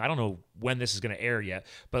recording. I don't know when this is going to air yet,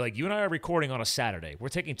 but you and I are recording on a Saturday. We're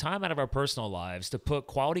taking time out of our personal lives to put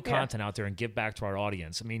quality content out there and give back to our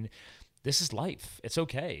audience. I mean, this is life. It's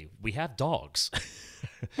okay. We have dogs.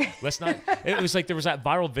 Let's not. It was like there was that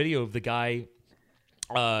viral video of the guy.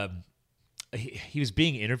 He was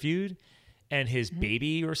being interviewed. And his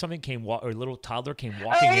baby or something or little toddler came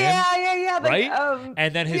walking in. Yeah. Right?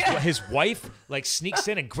 And then his wife sneaks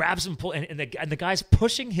in and grabs him, and the guy's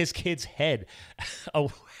pushing his kid's head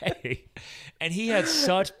away. And he had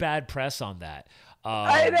such bad press on that.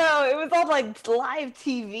 I know. It was all live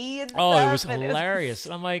TV and stuff. Oh, it was hilarious.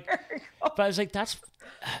 And I'm like, but I was like,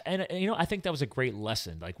 I think that was a great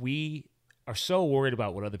lesson. We are so worried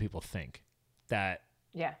about what other people think that.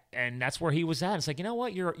 Yeah. And that's where he was at. It's like, you know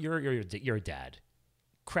what? You're a dad.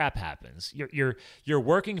 Crap happens. You're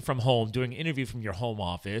working from home, doing an interview from your home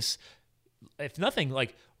office. If nothing,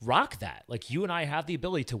 rock that. You and I have the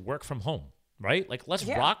ability to work from home. right? Like, let's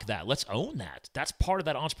rock that. Let's own that. That's part of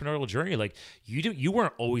that entrepreneurial journey. Like, you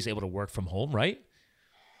weren't always able to work from home, right?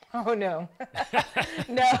 Oh no,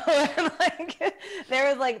 no. Like, there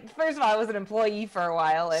was like, first of all, I was an employee for a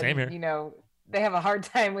while, and Same here. you know, they have a hard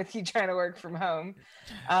time with you trying to work from home.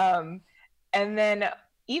 And then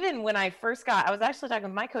even when I first I was actually talking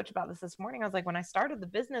with my coach about this morning. I was like, when I started the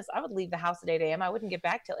business, I would leave the house at 8 a.m. I wouldn't get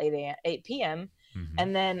back till 8 p.m. Mm-hmm.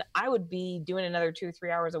 And then I would be doing another 2 or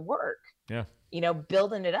 3 hours of work. Yeah. You know,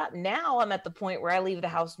 building it up. Now I'm at the point where I leave the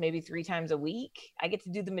house maybe 3 times a week. I get to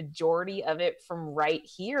do the majority of it from right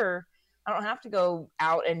here. I don't have to go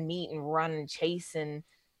out and meet and run and chase and,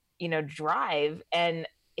 you know, drive. And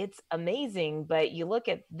it's amazing. But you look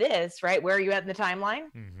at this, right? Where are you at in the timeline?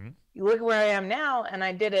 Mm-hmm. You look where I am now. And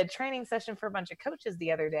I did a training session for a bunch of coaches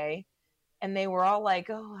the other day. And they were all like,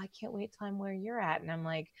 oh, I can't wait till I'm where you're at. And I'm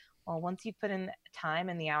like, well, once you put in the time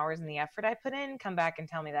and the hours and the effort I put in, come back and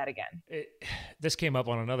tell me that again. This came up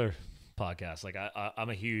on another podcast. Like I'm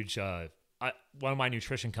a huge, one of my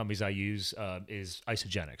nutrition companies I use is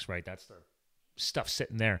Isogenics, right? That's the stuff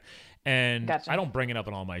sitting there. And Gotcha. I don't bring it up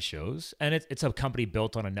in all my shows. And it's a company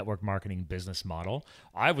built on a network marketing business model.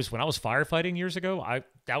 When I was firefighting years ago,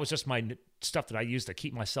 that was just my stuff that I used to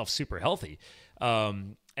keep myself super healthy.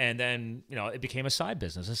 And then, you know, it became a side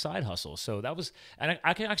business, a side hustle. So that was, and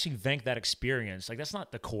I can actually thank that experience. Like, that's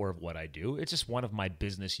not the core of what I do. It's just one of my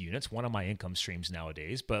business units, one of my income streams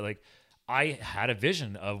nowadays. But like, I had a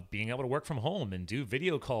vision of being able to work from home and do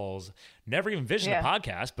video calls. Never even visioned a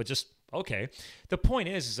podcast, but just, okay. The point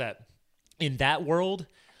is that in that world,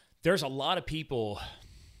 there's a lot of people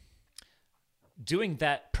doing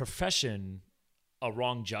that profession a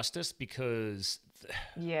wrong justice because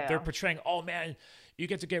they're portraying, oh man, you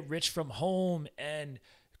get to get rich from home and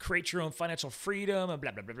create your own financial freedom and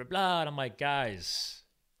blah, blah, blah, blah, blah. And I'm like, guys,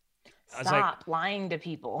 stop lying to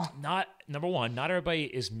people. Number one, not everybody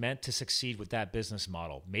is meant to succeed with that business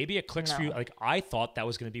model. Maybe it clicks for you. Like, I thought that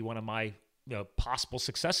was going to be one of my possible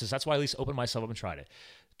successes. That's why I at least opened myself up and tried it.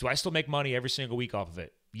 Do I still make money every single week off of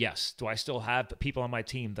it? Yes. Do I still have people on my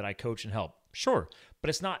team that I coach and help? Sure. But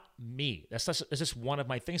it's not me. It's just one of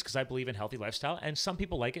my things because I believe in healthy lifestyle, and some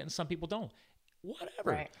people like it and some people don't.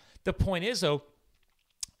 Whatever. Right. The point is, though,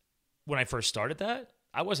 when I first started that,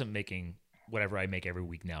 I wasn't making whatever I make every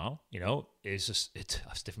week now. You know, it's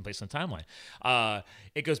a different place on the timeline.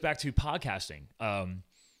 It goes back to podcasting.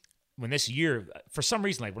 When this year, for some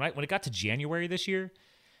reason, like when it got to January this year,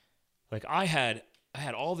 like I had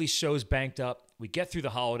all these shows banked up. We get through the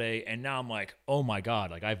holiday, and now I'm like, oh my God,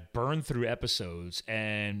 like I've burned through episodes,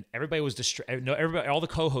 and everybody was all the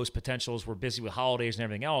co-host potentials were busy with holidays and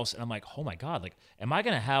everything else. And I'm like, oh my God, like, am I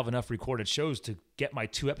going to have enough recorded shows to get my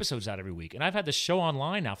 2 episodes out every week? And I've had this show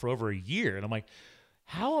online now for over a year. And I'm like,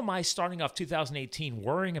 how am I starting off 2018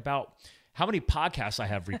 worrying about how many podcasts I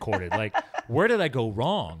have recorded? Like, where did I go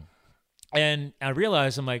wrong? And I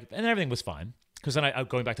realized I'm like, and everything was fine. Because then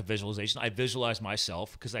going back to visualization, I visualized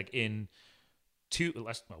myself because like in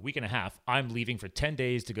a week and a half, I'm leaving for 10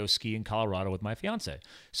 days to go ski in Colorado with my fiance.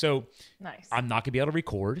 So nice. I'm not going to be able to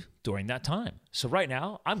record during that time. So right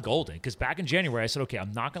now I'm golden because back in January, I said, okay,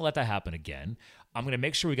 I'm not going to let that happen again. I'm going to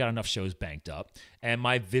make sure we got enough shows banked up. And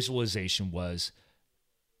my visualization was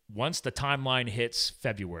once the timeline hits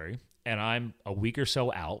February and I'm a week or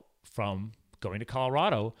so out from going to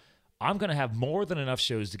Colorado, I'm going to have more than enough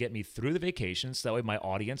shows to get me through the vacations. So that way my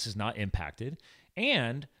audience is not impacted.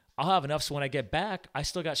 And I'll have enough so when I get back, I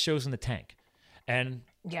still got shows in the tank. And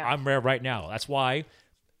I'm rare right now. That's why,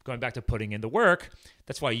 going back to putting in the work,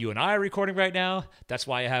 that's why you and I are recording right now. That's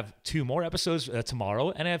why I have 2 more episodes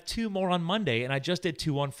tomorrow, and I have 2 more on Monday, and I just did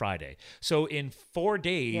 2 on Friday. So in 4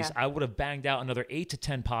 days, I would have banged out another 8 to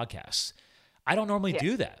 10 podcasts. I don't normally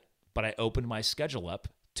do that, but I opened my schedule up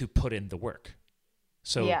to put in the work.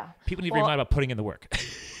 So people need to be reminded about putting in the work.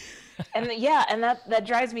 And that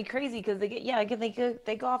drives me crazy because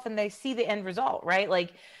they go off and they see the end result, right?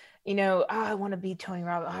 Like, you know, oh, I want to be Tony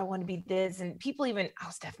Robbins. Oh, I want to be this. And people even, oh,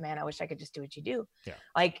 Steph, man, I wish I could just do what you do. Yeah.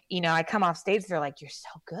 Like, you know, I come off stage, they're like, you're so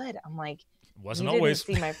good. I'm like, wasn't always.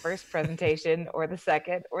 Didn't see my first presentation or the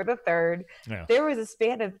second or the third. Yeah. There was a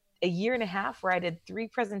span of a year and a half where I did 3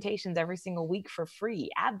 presentations every single week for free.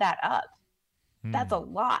 Add that up. That's a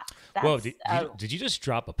lot. Whoa, did you just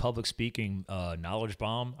drop a public speaking knowledge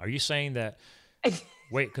bomb? Are you saying that,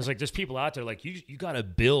 wait, because like there's people out there like, you got to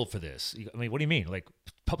bill for this. I mean, what do you mean? Like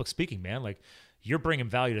public speaking, man, like you're bringing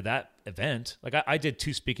value to that event. Like I did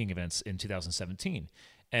 2 speaking events in 2017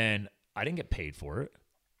 and I didn't get paid for it.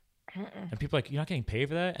 And people are like, you're not getting paid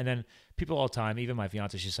for that? And then people all the time, even my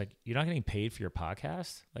fiance, she's like, you're not getting paid for your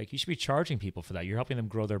podcast? Like you should be charging people for that. You're helping them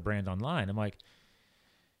grow their brand online. I'm like,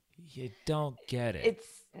 You don't get it.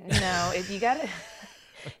 If you gotta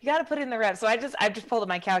you gotta put in the reps. So I just pulled up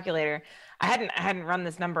my calculator. I hadn't run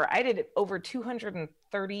this number. I did over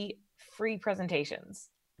 230 free presentations.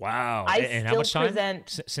 Wow. And how much time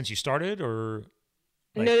since you started, or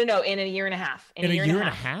like... No, in a year and a half. In a year and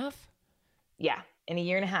a half? Yeah, in a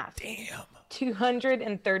year and a half. Damn.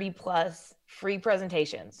 230 plus free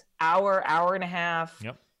presentations, hour and a half.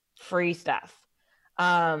 Yep. Free stuff.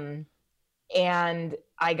 And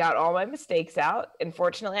I got all my mistakes out.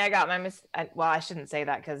 Unfortunately, I got my well, I shouldn't say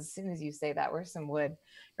that, because as soon as you say that, where's some wood,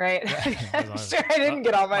 right? I'm sure I didn't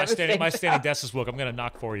get all my mistakes my standing desk is wood. I'm gonna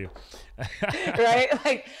knock for you.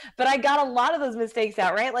 Right? But I got a lot of those mistakes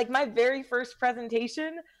out, right? Like my very first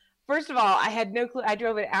presentation, first of all, I had no clue. I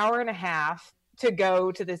drove an hour and a half to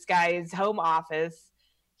go to this guy's home office.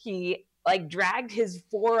 He dragged his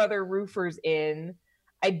 4 other roofers in.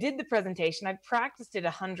 I did the presentation. I practiced it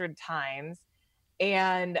 100 times,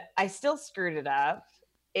 and I still screwed it up.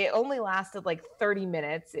 It only lasted 30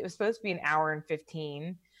 minutes. It was supposed to be an hour and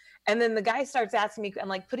 15. And then the guy starts asking me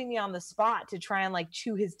and putting me on the spot to try and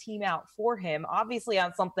chew his team out for him, obviously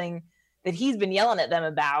on something that he's been yelling at them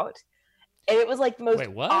about. And it was the most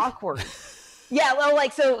awkward. Yeah.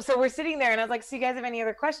 Well, so we're sitting there, and I was like, so you guys have any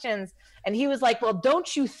other questions? And he was like, well,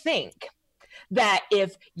 don't you think that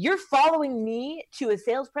if you're following me to a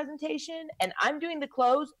sales presentation and I'm doing the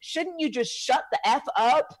close, shouldn't you just shut the F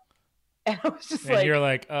up? And I was just you're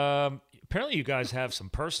like, apparently you guys have some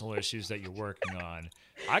personal issues that you're working on.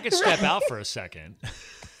 I could step out for a second.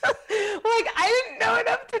 I didn't know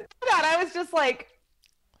enough to do that. I was just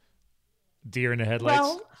deer in the headlights.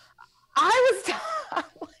 Well, I was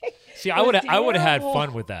see, I would have had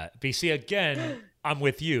fun with that. But see, again, I'm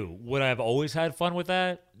with you. Would I have always had fun with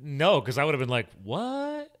that? No, because I would have been like,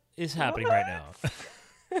 what is happening right now?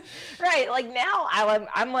 Right. Now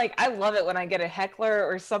I'm I love it when I get a heckler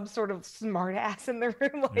or some sort of smart ass in the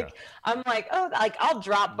room. I'm I'll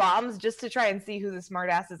drop bombs just to try and see who the smart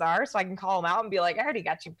asses are, so I can call them out and be like, I already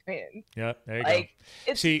got you pinned. Yeah, there you go.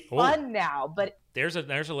 It's fun now, but there's a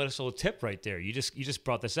little tip right there. You just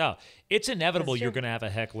brought this out. It's inevitable you're going to have a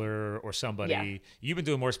heckler or somebody. Yeah. You've been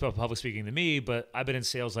doing more public speaking than me, but I've been in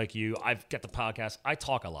sales like you. I've got the podcast. I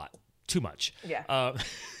talk a lot. Too much. Yeah.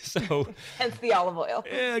 So hence the olive oil.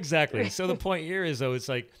 Yeah, exactly. So the point here is, though, it's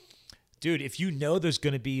dude, if you know there's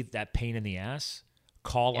going to be that pain in the ass,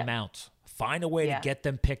 call them out. Find a way to get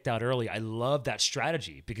them picked out early. I love that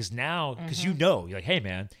strategy, because now, you're like, hey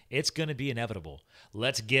man, it's going to be inevitable.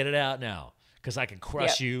 Let's get it out now, because I can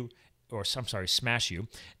crush you, or smash you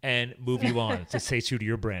and move you on to stay true to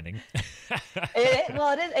your branding. It is.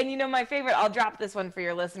 And my favorite, I'll drop this one for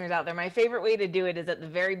your listeners out there. My favorite way to do it is at the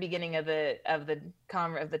very beginning of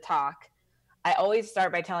the talk. I always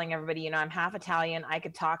start by telling everybody, I'm half Italian. I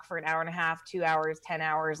could talk for an hour and a half, 2 hours, 10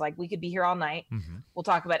 hours. We could be here all night. Mm-hmm. We'll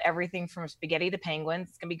talk about everything from spaghetti to penguins.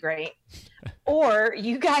 It's going to be great. Or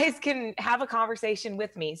you guys can have a conversation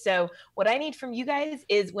with me. So what I need from you guys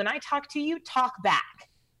is, when I talk to you, talk back.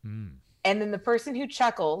 Mm. And then the person who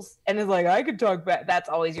chuckles and is like, I could talk back, that's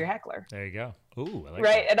always your heckler. There you go. Ooh, I like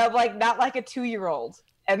right. That. And I'm not like a 2-year-old.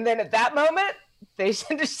 And then at that moment, they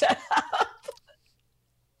should just shut up.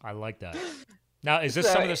 I like that. Now, is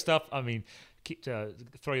this some of the stuff? I mean,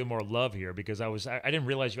 throw you more love here, because I didn't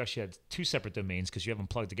realize you actually had 2 separate domains, because you have them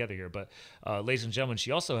plugged together here. But ladies and gentlemen,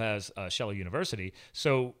 she also has Scheller University.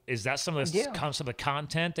 So is that some of the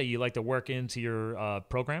content that you like to work into your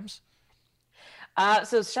programs?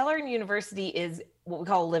 So Scheller University is what we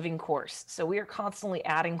call a living course. So we are constantly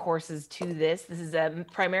adding courses to this. This is a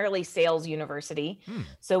primarily sales university.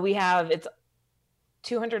 So it's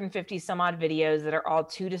 250 some odd videos that are all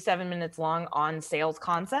 2 to 7 minutes long on sales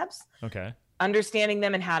concepts. Okay. Understanding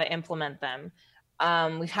them and how to implement them.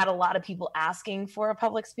 We've had a lot of people asking for a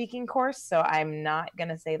public speaking course, so I'm not going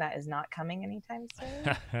to say that is not coming anytime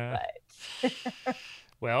soon. But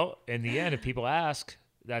well, in the end, if people ask,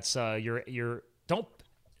 that's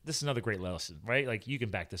this is another great lesson, right? You can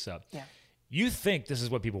back this up. Yeah. You think this is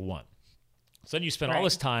what people want. So then you spend all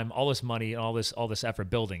this time, all this money, and all this effort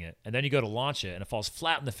building it, and then you go to launch it, and it falls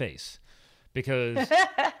flat in the face,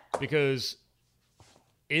 because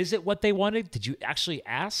is it what they wanted? Did you actually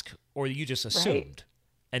ask, or you just assumed? Right.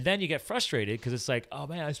 And then you get frustrated, because it's like, oh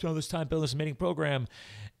man, I spent all this time building this amazing program,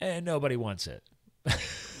 and nobody wants it.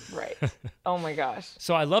 Right. Oh my gosh.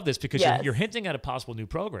 So I love this, because you're hinting at a possible new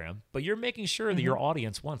program, but you're making sure that your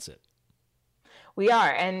audience wants it. We are.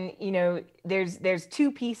 And, there's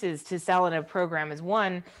 2 pieces to selling a program. Is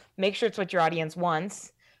 1, make sure it's what your audience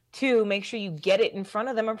wants. 2, make sure you get it in front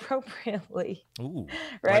of them appropriately. Ooh,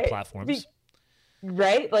 right platforms.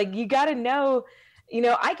 Right. You got to know,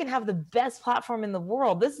 I can have the best platform in the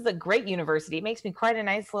world. This is a great university. It makes me quite a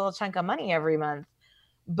nice little chunk of money every month.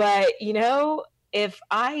 But, if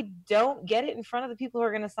I don't get it in front of the people who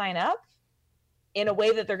are going to sign up in a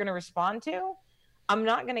way that they're going to respond to, I'm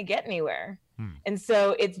not going to get anywhere. And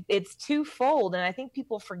so it's twofold. And I think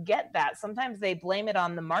people forget that. Sometimes they blame it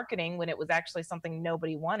on the marketing when it was actually something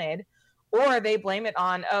nobody wanted, or they blame it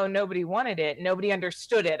on, oh, nobody wanted it. Nobody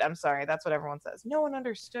understood it. I'm sorry. That's what everyone says. No one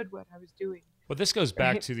understood what I was doing. Well, this goes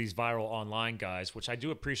back to these viral online guys, which I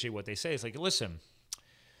do appreciate what they say. It's like, listen,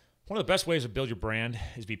 one of the best ways to build your brand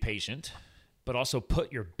is be patient, but also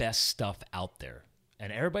put your best stuff out there.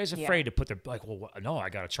 And everybody's afraid to put their, like, well, no, I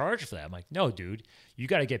got to charge for that. I'm like, no, dude, you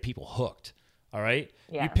got to get people hooked. All right.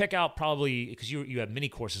 Yeah. You pick out probably, because you have mini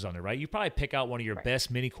courses on there, right? You probably pick out one of your best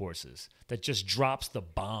mini courses that just drops the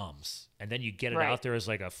bombs. And then you get it out there as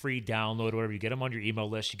like a free download or whatever. You get them on your email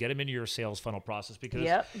list. You get them into your sales funnel process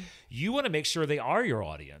because you want to make sure they are your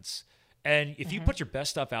audience. And if you put your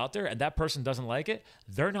best stuff out there and that person doesn't like it,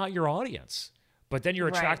 they're not your audience. But then you're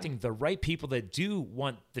attracting the right people that do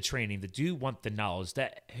want the training, that do want the knowledge.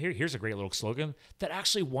 That here's a great little slogan, that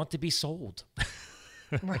actually want to be sold.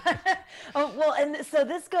 Oh, well, and so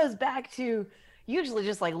this goes back to, usually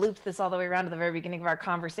just like loops this all the way around to the very beginning of our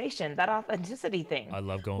conversation, that authenticity thing. I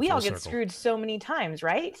love going We full all get circle. screwed so many times,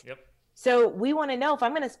 right? Yep. So we want to know, if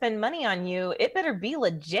I'm going to spend money on you, it better be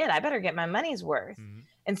legit. I better get my money's worth.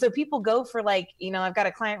 And so people go for like, I've got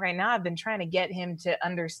a client right now. I've been trying to get him to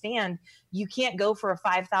understand you can't go for a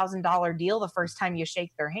 $5,000 deal the first time you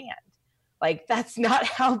shake their hand. Like, that's not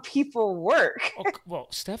how people work. Well,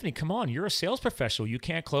 Stephanie, come on. You're a sales professional. You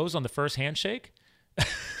can't close on the first handshake?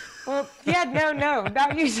 Well, yeah, no,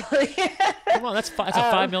 not usually. Come on, that's a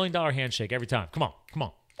 $5 million handshake every time. Come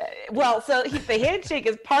on. Well, so the handshake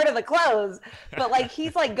is part of the close, but like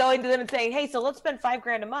he's like going to them and saying, hey, so let's spend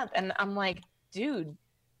 $5,000 a month. And I'm like, dude,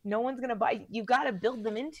 no one's going to buy. You got to build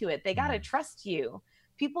them into it. They got to trust you.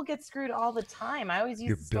 People get screwed all the time. I always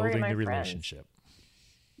use the story of my friends. You're building the relationship.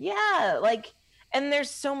 Yeah, and there's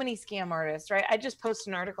so many scam artists, right? I just posted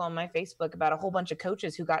an article on my Facebook about a whole bunch of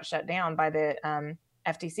coaches who got shut down by the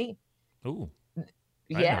FTC. Ooh,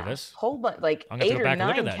 yeah, whole bunch, like 8 or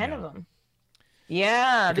 9, 10 of them.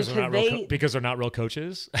 Yeah, because they're not real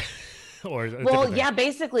coaches.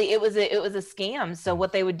 Basically it was a scam. So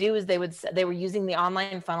what they would do is they were using the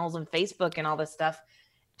online funnels and Facebook and all this stuff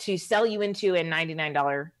to sell you into a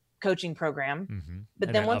 $99 coaching program.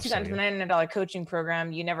 But then once you got into the $99 coaching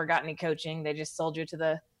program, you never got any coaching. They just sold you to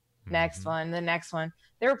the next one, the next one.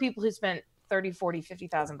 There were people who spent $30,000, $40,000,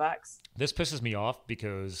 $50,000. This pisses me off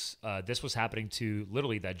because this was happening to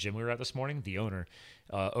literally that gym we were at this morning, the owner.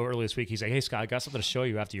 Earlier this week, he's like, hey, Scott, I got something to show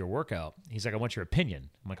you after your workout. He's like, I want your opinion.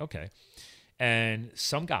 I'm like, okay. And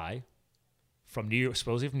some guy from New York,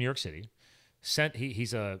 supposedly from New York City,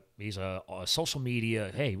 he's a social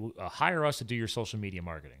media, hey, hire us to do your social media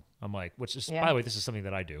marketing. I'm like, by the way, this is something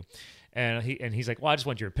that I do. And he's like, well, I just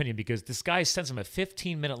want your opinion because this guy sends him a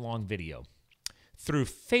 15-minute long video through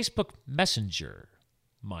Facebook Messenger,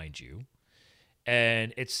 mind you.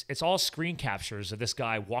 And it's all screen captures of this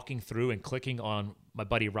guy walking through and clicking on my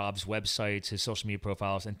buddy Rob's websites, his social media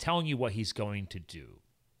profiles, and telling you what he's going to do.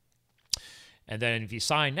 And then if you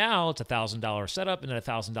sign now, it's $1,000 setup and then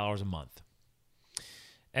 $1,000 a month.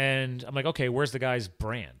 And I'm like, okay, where's the guy's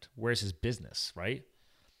brand? Where's his business, right?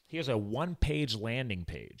 He has a one-page landing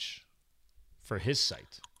page for his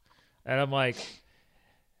site. And I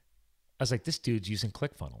was like, this dude's using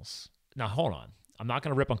ClickFunnels. Now, hold on. I'm not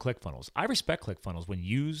going to rip on ClickFunnels. I respect ClickFunnels when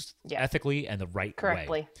used ethically and the right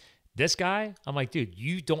correctly. Way. This guy, I'm like, dude,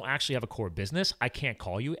 you don't actually have a core business. I can't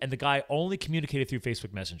call you. And the guy only communicated through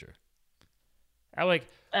Facebook Messenger. I'm like,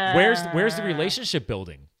 where's the relationship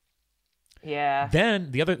building? Yeah.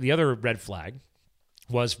 Then the other red flag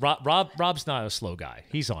was Rob's not a slow guy.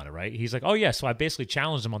 He's on it, right? He's like, oh yeah. So I basically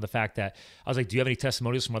challenged him on the fact that I was like, do you have any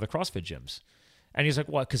testimonials from other CrossFit gyms? And he's like,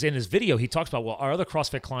 what? Because in his video, he talks about, well, our other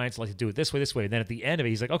CrossFit clients like to do it this way. And then at the end of it,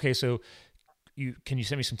 he's like, okay, so can you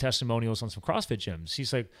send me some testimonials on some CrossFit gyms?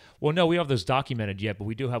 He's like, well, no, we don't have those documented yet, but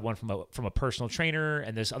we do have one from a personal trainer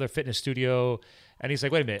and this other fitness studio. And he's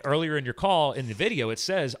like, wait a minute, earlier in your call, in the video, it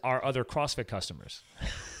says our other CrossFit customers.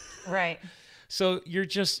 Right. So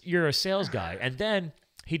you're a sales guy. And then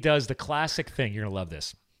he does the classic thing. You're going to love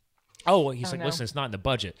this. Listen, it's not in the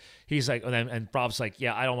budget. He's like, and Rob's like,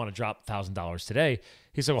 yeah, I don't want to drop $1,000 today.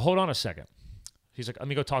 He's like, well, hold on a second. He's like, let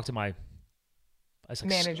me go talk to my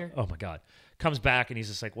manager. Oh my God. Comes back and he's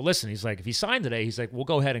just like, well, listen, he's like, if he signed today, he's like, we'll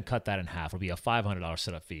go ahead and cut that in half. It'll be a $500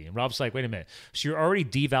 setup fee. And Rob's like, wait a minute. So you're already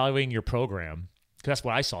devaluing your program. Because that's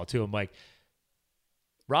what I saw too. I'm like,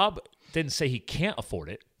 Rob didn't say he can't afford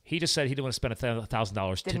it. He just said he didn't want to spend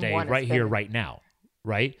 $1,000 today, want to right spend here, it. right now,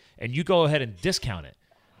 right? And you go ahead and discount it.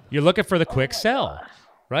 You're looking for the quick sell,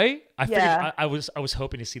 right? I figured Yeah. I was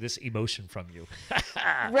hoping to see this emotion from you.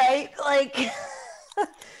 Right? Like,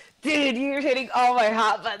 dude, you're hitting all my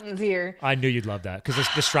hot buttons here. I knew you'd love that because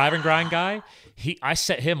the Strive and Grind guy, I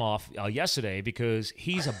set him off yesterday because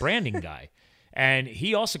he's a branding guy. And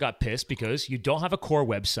he also got pissed because you don't have a core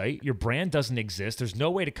website. Your brand doesn't exist. There's no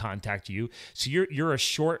way to contact you. So you're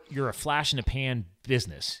a flash in the pan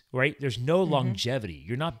business, right? There's no longevity.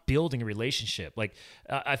 You're not building a relationship. Like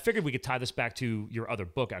I figured we could tie this back to your other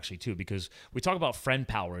book actually too, because we talk about friend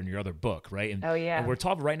power in your other book, right? And, Oh, yeah. And we're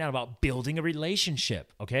talking right now about building a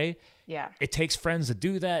relationship, okay? Yeah. It takes friends to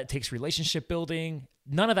do that. It takes relationship building.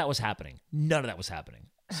 None of that was happening.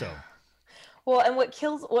 So... Well, and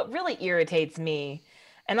what really irritates me,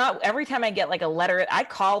 and every time I get like a letter, I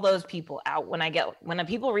call those people out when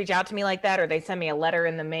people reach out to me like that, or they send me a letter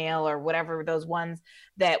in the mail or whatever, those ones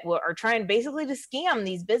that are trying basically to scam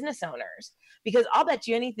these business owners. Because I'll bet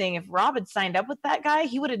you anything, if Rob had signed up with that guy,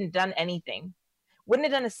 he wouldn't have done anything. Wouldn't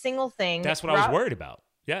have done a single thing. That's what I was worried about.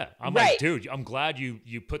 Yeah. I'm like, Right. dude, I'm glad you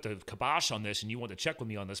put the kibosh on this and you want to check with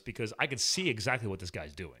me on this because I could see exactly what this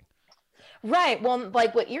guy's doing. Right. Well,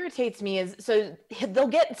 like what irritates me is so they'll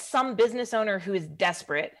get some business owner who is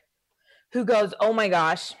desperate, who goes, oh my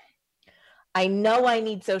gosh, I know I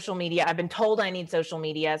need social media. I've been told I need social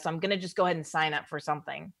media. So I'm going to just go ahead and sign up for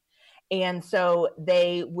something. And so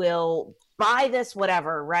they will buy this,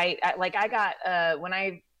 whatever, right? I got, when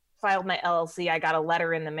I filed my LLC, I got a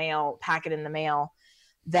letter in the mail, packet in the mail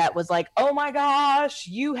that was like, oh my gosh,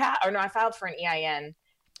 I filed for an EIN.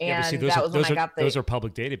 And Yeah, but see, that was when I got those are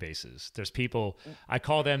public databases. There's people, I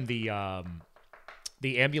call them the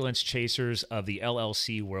ambulance chasers of the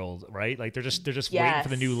LLC world, right? Like they're just waiting for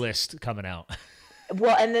the new list coming out.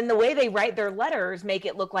 Well, and then the way they write their letters make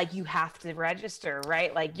it look like you have to register,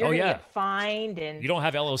 right? Like you're gonna get fined, and you don't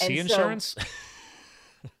have LLC and so- insurance.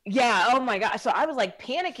 Yeah. Oh my God. So I was like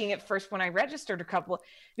panicking at first when I registered a couple,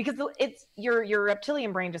 because it's your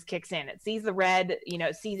reptilian brain just kicks in. It sees the red,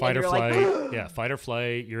 it sees Fight or and you're flight. like, Yeah, fight or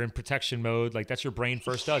flight. You're in protection mode. Like that's your brain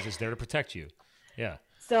first does. It's there to protect you. Yeah.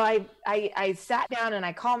 So I sat down and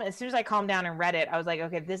I calmed. As soon as I calmed down and read it, I was like,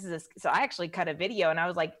 okay, so I actually cut a video and I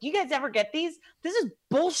was like, do you guys ever get these? This is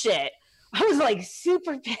bullshit. I was like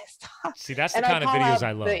super pissed off. See, that's the And kind of call videos out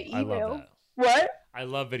I love. the I love email. that. What? I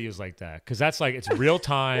love videos like that because that's like it's real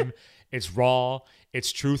time, it's raw, it's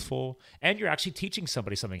truthful, and you're actually teaching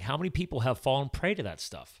somebody something. How many people have fallen prey to that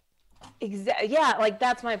stuff? Exactly. Yeah, like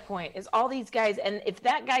that's my point. Is all these guys, and if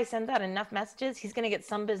that guy sends out enough messages, he's going to get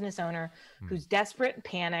some business owner who's desperate and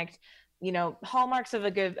panicked. Hallmarks of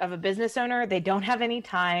a business owner, they don't have any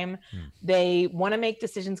time. They want to make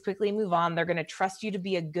decisions quickly and move on. They're going to trust you to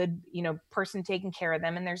be a good, person taking care of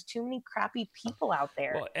them. And there's too many crappy people out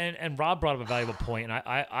there. Well, and Rob brought up a valuable point, and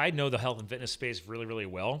I know the health and fitness space really, really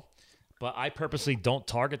well, but I purposely don't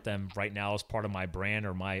target them right now as part of my brand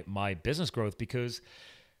or my business growth because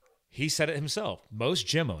he said it himself. Most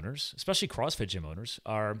gym owners, especially CrossFit gym owners,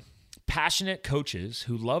 are passionate coaches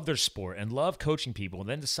who love their sport and love coaching people and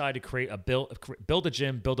then decide to build a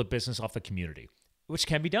gym, build a business off the community, which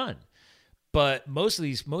can be done. But most of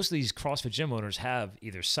these CrossFit gym owners have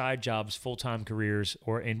either side jobs, full-time careers,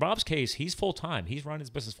 or in Rob's case, he's full-time. He's running his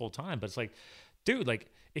business full-time. But it's like, dude, like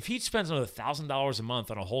if he spends another $1,000 a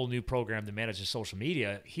month on a whole new program to manage his social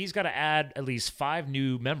media, he's got to add at least 5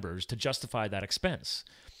 new members to justify that expense.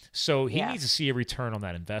 So he needs to see a return on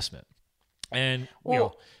that investment. And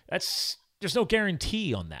there's no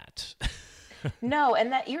guarantee on that. No,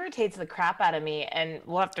 and that irritates the crap out of me. And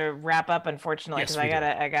we'll have to wrap up, unfortunately, because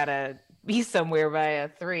I gotta be somewhere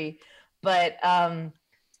by 3. But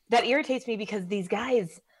that irritates me because these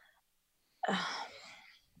guys.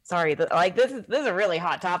 Sorry, this is a really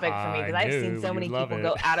hot topic for me because I've seen so many people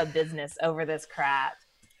go out of business over this crap.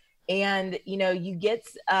 And you get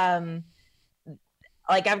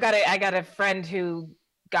I got a friend who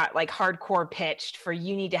got like hardcore pitched for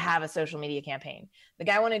you need to have a social media campaign. The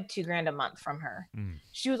guy wanted $2,000 a month from her.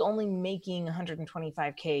 She was only making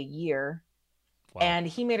 $125K a year. Wow. And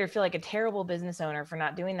he made her feel like a terrible business owner for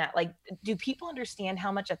not doing that. Like, do people understand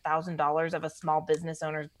how much $1,000 of a small business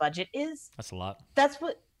owner's budget is? That's a lot. That's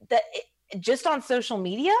just on social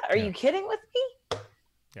media. Are you kidding with me?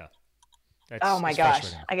 Yeah. Oh my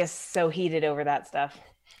gosh. I get so heated over that stuff.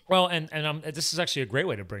 Well, and this is actually a great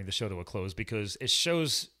way to bring the show to a close because it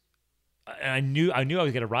shows. And I knew I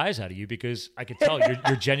would get a rise out of you because I could tell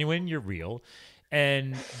you're genuine, you're real,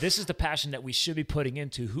 and this is the passion that we should be putting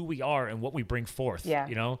into who we are and what we bring forth.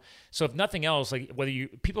 Yeah. So if nothing else, like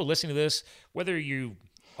people listening to this, whether you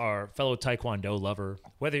are fellow Taekwondo lover,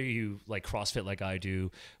 whether you like CrossFit like I do,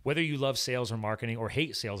 whether you love sales or marketing or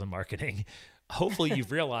hate sales and marketing, hopefully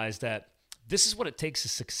you've realized that this is what it takes to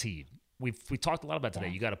succeed. We talked a lot about today.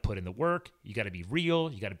 You got to put in the work. You got to be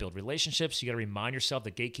real. You got to build relationships. You got to remind yourself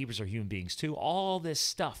that gatekeepers are human beings too. All this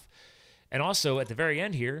stuff. And also at the very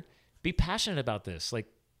end here, be passionate about this. Like,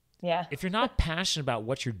 if you're not passionate about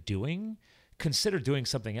what you're doing, consider doing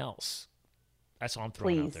something else. That's all I'm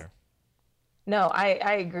throwing out there. No,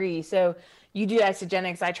 I agree. So you do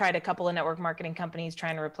Isagenix. I tried a couple of network marketing companies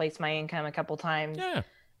trying to replace my income a couple times. Yeah.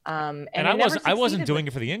 And I wasn't doing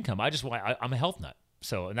it for the income. I'm a health nut.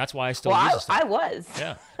 So, and that's why I still use this stuff. I was.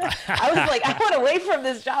 Yeah. I was like, I want away from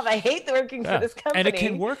this job. I hate working for this company. And it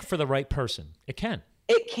can work for the right person. It can.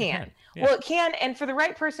 It can. Yeah. Well, it can. And for the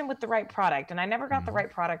right person with the right product. And I never got the right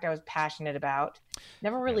product I was passionate about.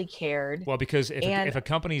 Never really cared. Well, because if a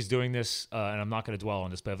company's doing this, and I'm not going to dwell on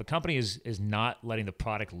this, but if a company is not letting the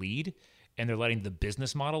product lead and they're letting the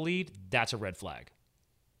business model lead, that's a red flag.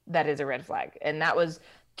 That is a red flag. And that was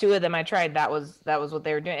 2 of them I tried. That was what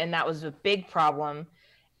they were doing. And that was a big problem.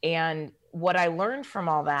 And what I learned from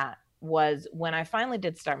all that was when I finally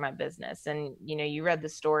did start my business, and, you read the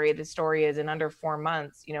story is in under 4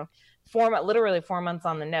 months, literally 4 months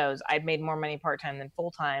on the nose, I'd made more money part-time than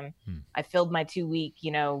full-time. I filled my 2-week,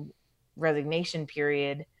 resignation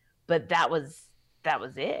period, but that was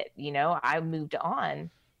it. I moved on,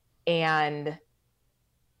 and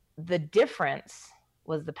the difference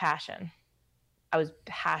was the passion. I was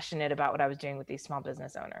passionate about what I was doing with these small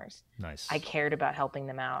business owners. Nice. I cared about helping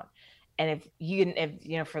them out. And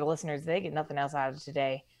if for the listeners, they get nothing else out of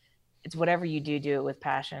today, it's whatever you do it with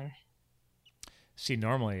passion. See,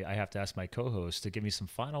 normally I have to ask my co-host to give me some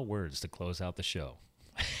final words to close out the show.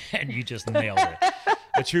 And you just nailed it.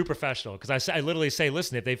 A true professional. Because I literally say,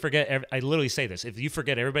 listen, if they forget, I literally say this, if you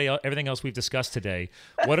forget everything else we've discussed today,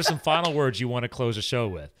 what are some final words you want to close the show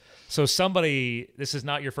with? So this is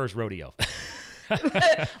not your first rodeo.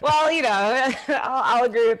 Well, I'll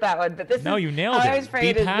agree with that one. But you nailed it. I always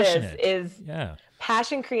phrase Be passionate.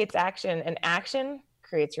 Passion creates action, and action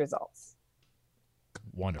creates results.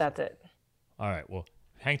 Wonderful. That's it. All right. Well,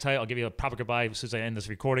 hang tight. I'll give you a proper goodbye as soon as I end this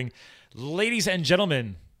recording. Ladies and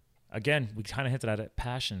gentlemen, again, we kind of hinted at it.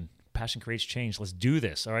 Passion. Passion creates change. Let's do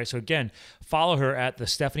this. All right. So again, follow her at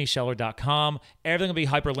thestephaniescheller.com. Everything will be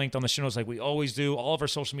hyperlinked on the show notes like we always do. All of our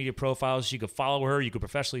social media profiles. You can follow her. You can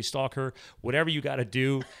professionally stalk her. Whatever you got to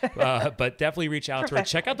do. But definitely reach out to her.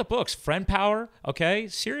 Check out the books. Friend Power. Okay.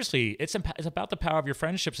 Seriously. It's about the power of your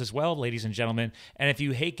friendships as well, ladies and gentlemen. And if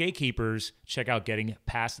you hate gatekeepers, check out Getting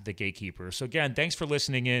Past the Gatekeeper. So again, thanks for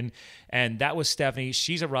listening in. And that was Stephanie.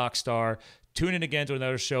 She's a rock star. Tune in again to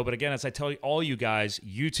another show. But again, as I tell all you guys,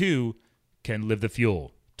 you too can live the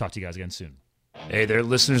fuel. Talk to you guys again soon. Hey there,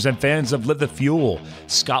 listeners and fans of Live the Fuel.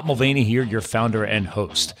 Scott Mulvaney here, your founder and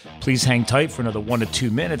host. Please hang tight for another 1 to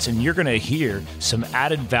 2 minutes, and you're going to hear some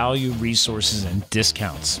added value, resources, and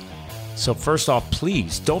discounts. So first off,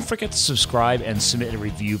 please don't forget to subscribe and submit a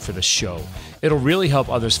review for the show. It'll really help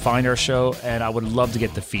others find our show, and I would love to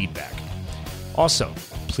get the feedback. Also,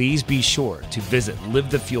 please be sure to visit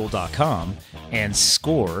livethefuel.com and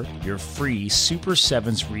score your free Super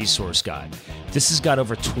 7s resource guide. This has got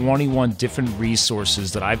over 21 different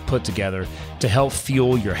resources that I've put together to help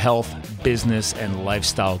fuel your health, business, and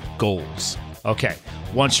lifestyle goals. Okay,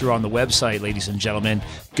 once you're on the website, ladies and gentlemen,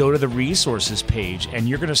 go to the resources page and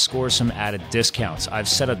you're going to score some added discounts. I've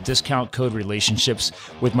set up discount code relationships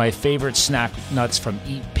with my favorite snack nuts from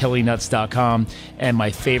eatpillynuts.com and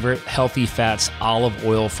my favorite healthy fats olive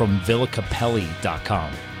oil from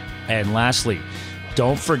villacapelli.com. And lastly,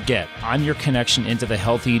 don't forget, I'm your connection into the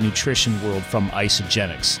healthy nutrition world from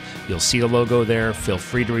Isagenix. You'll see the logo there. Feel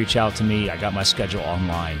free to reach out to me. I got my schedule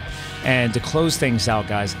online. And to close things out,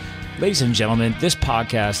 guys, ladies and gentlemen, this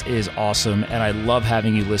podcast is awesome, and I love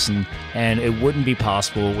having you listen, and it wouldn't be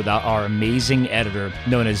possible without our amazing editor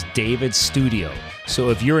known as David Studio. So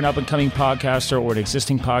if you're an up-and-coming podcaster or an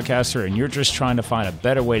existing podcaster and you're just trying to find a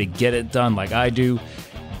better way to get it done like I do,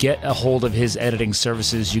 get a hold of his editing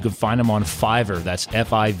services. You can find him on Fiverr. That's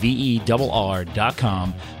Fiverr.com,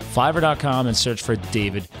 Fiverr.com, and search for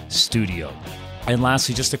David Studio. And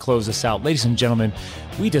lastly, just to close this out, ladies and gentlemen,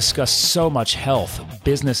 we discuss so much health,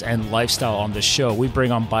 business, and lifestyle on this show. We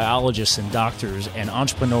bring on biologists and doctors and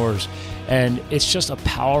entrepreneurs, and it's just a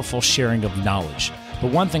powerful sharing of knowledge.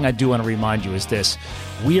 But one thing I do want to remind you is this.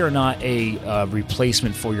 We are not a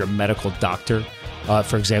replacement for your medical doctor,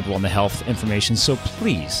 for example, on the health information. So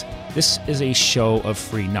please, this is a show of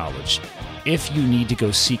free knowledge. If you need to go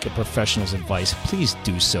seek a professional's advice, please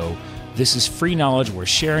do so. This is free knowledge. We're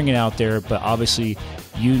sharing it out there, but obviously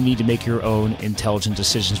you need to make your own intelligent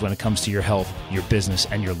decisions when it comes to your health, your business,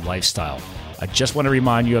 and your lifestyle. I just want to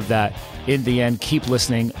remind you of that. In the end, keep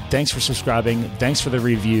listening. Thanks for subscribing. Thanks for the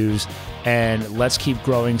reviews. And let's keep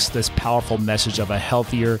growing this powerful message of a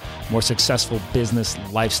healthier, more successful business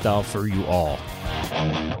lifestyle for you all.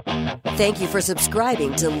 Thank you for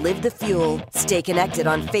subscribing to Live the Fuel. Stay connected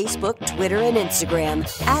on Facebook, Twitter, and Instagram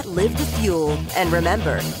at Live the Fuel. And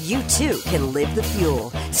remember, you too can live the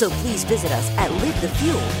fuel. So please visit us at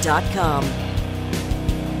livethefuel.com.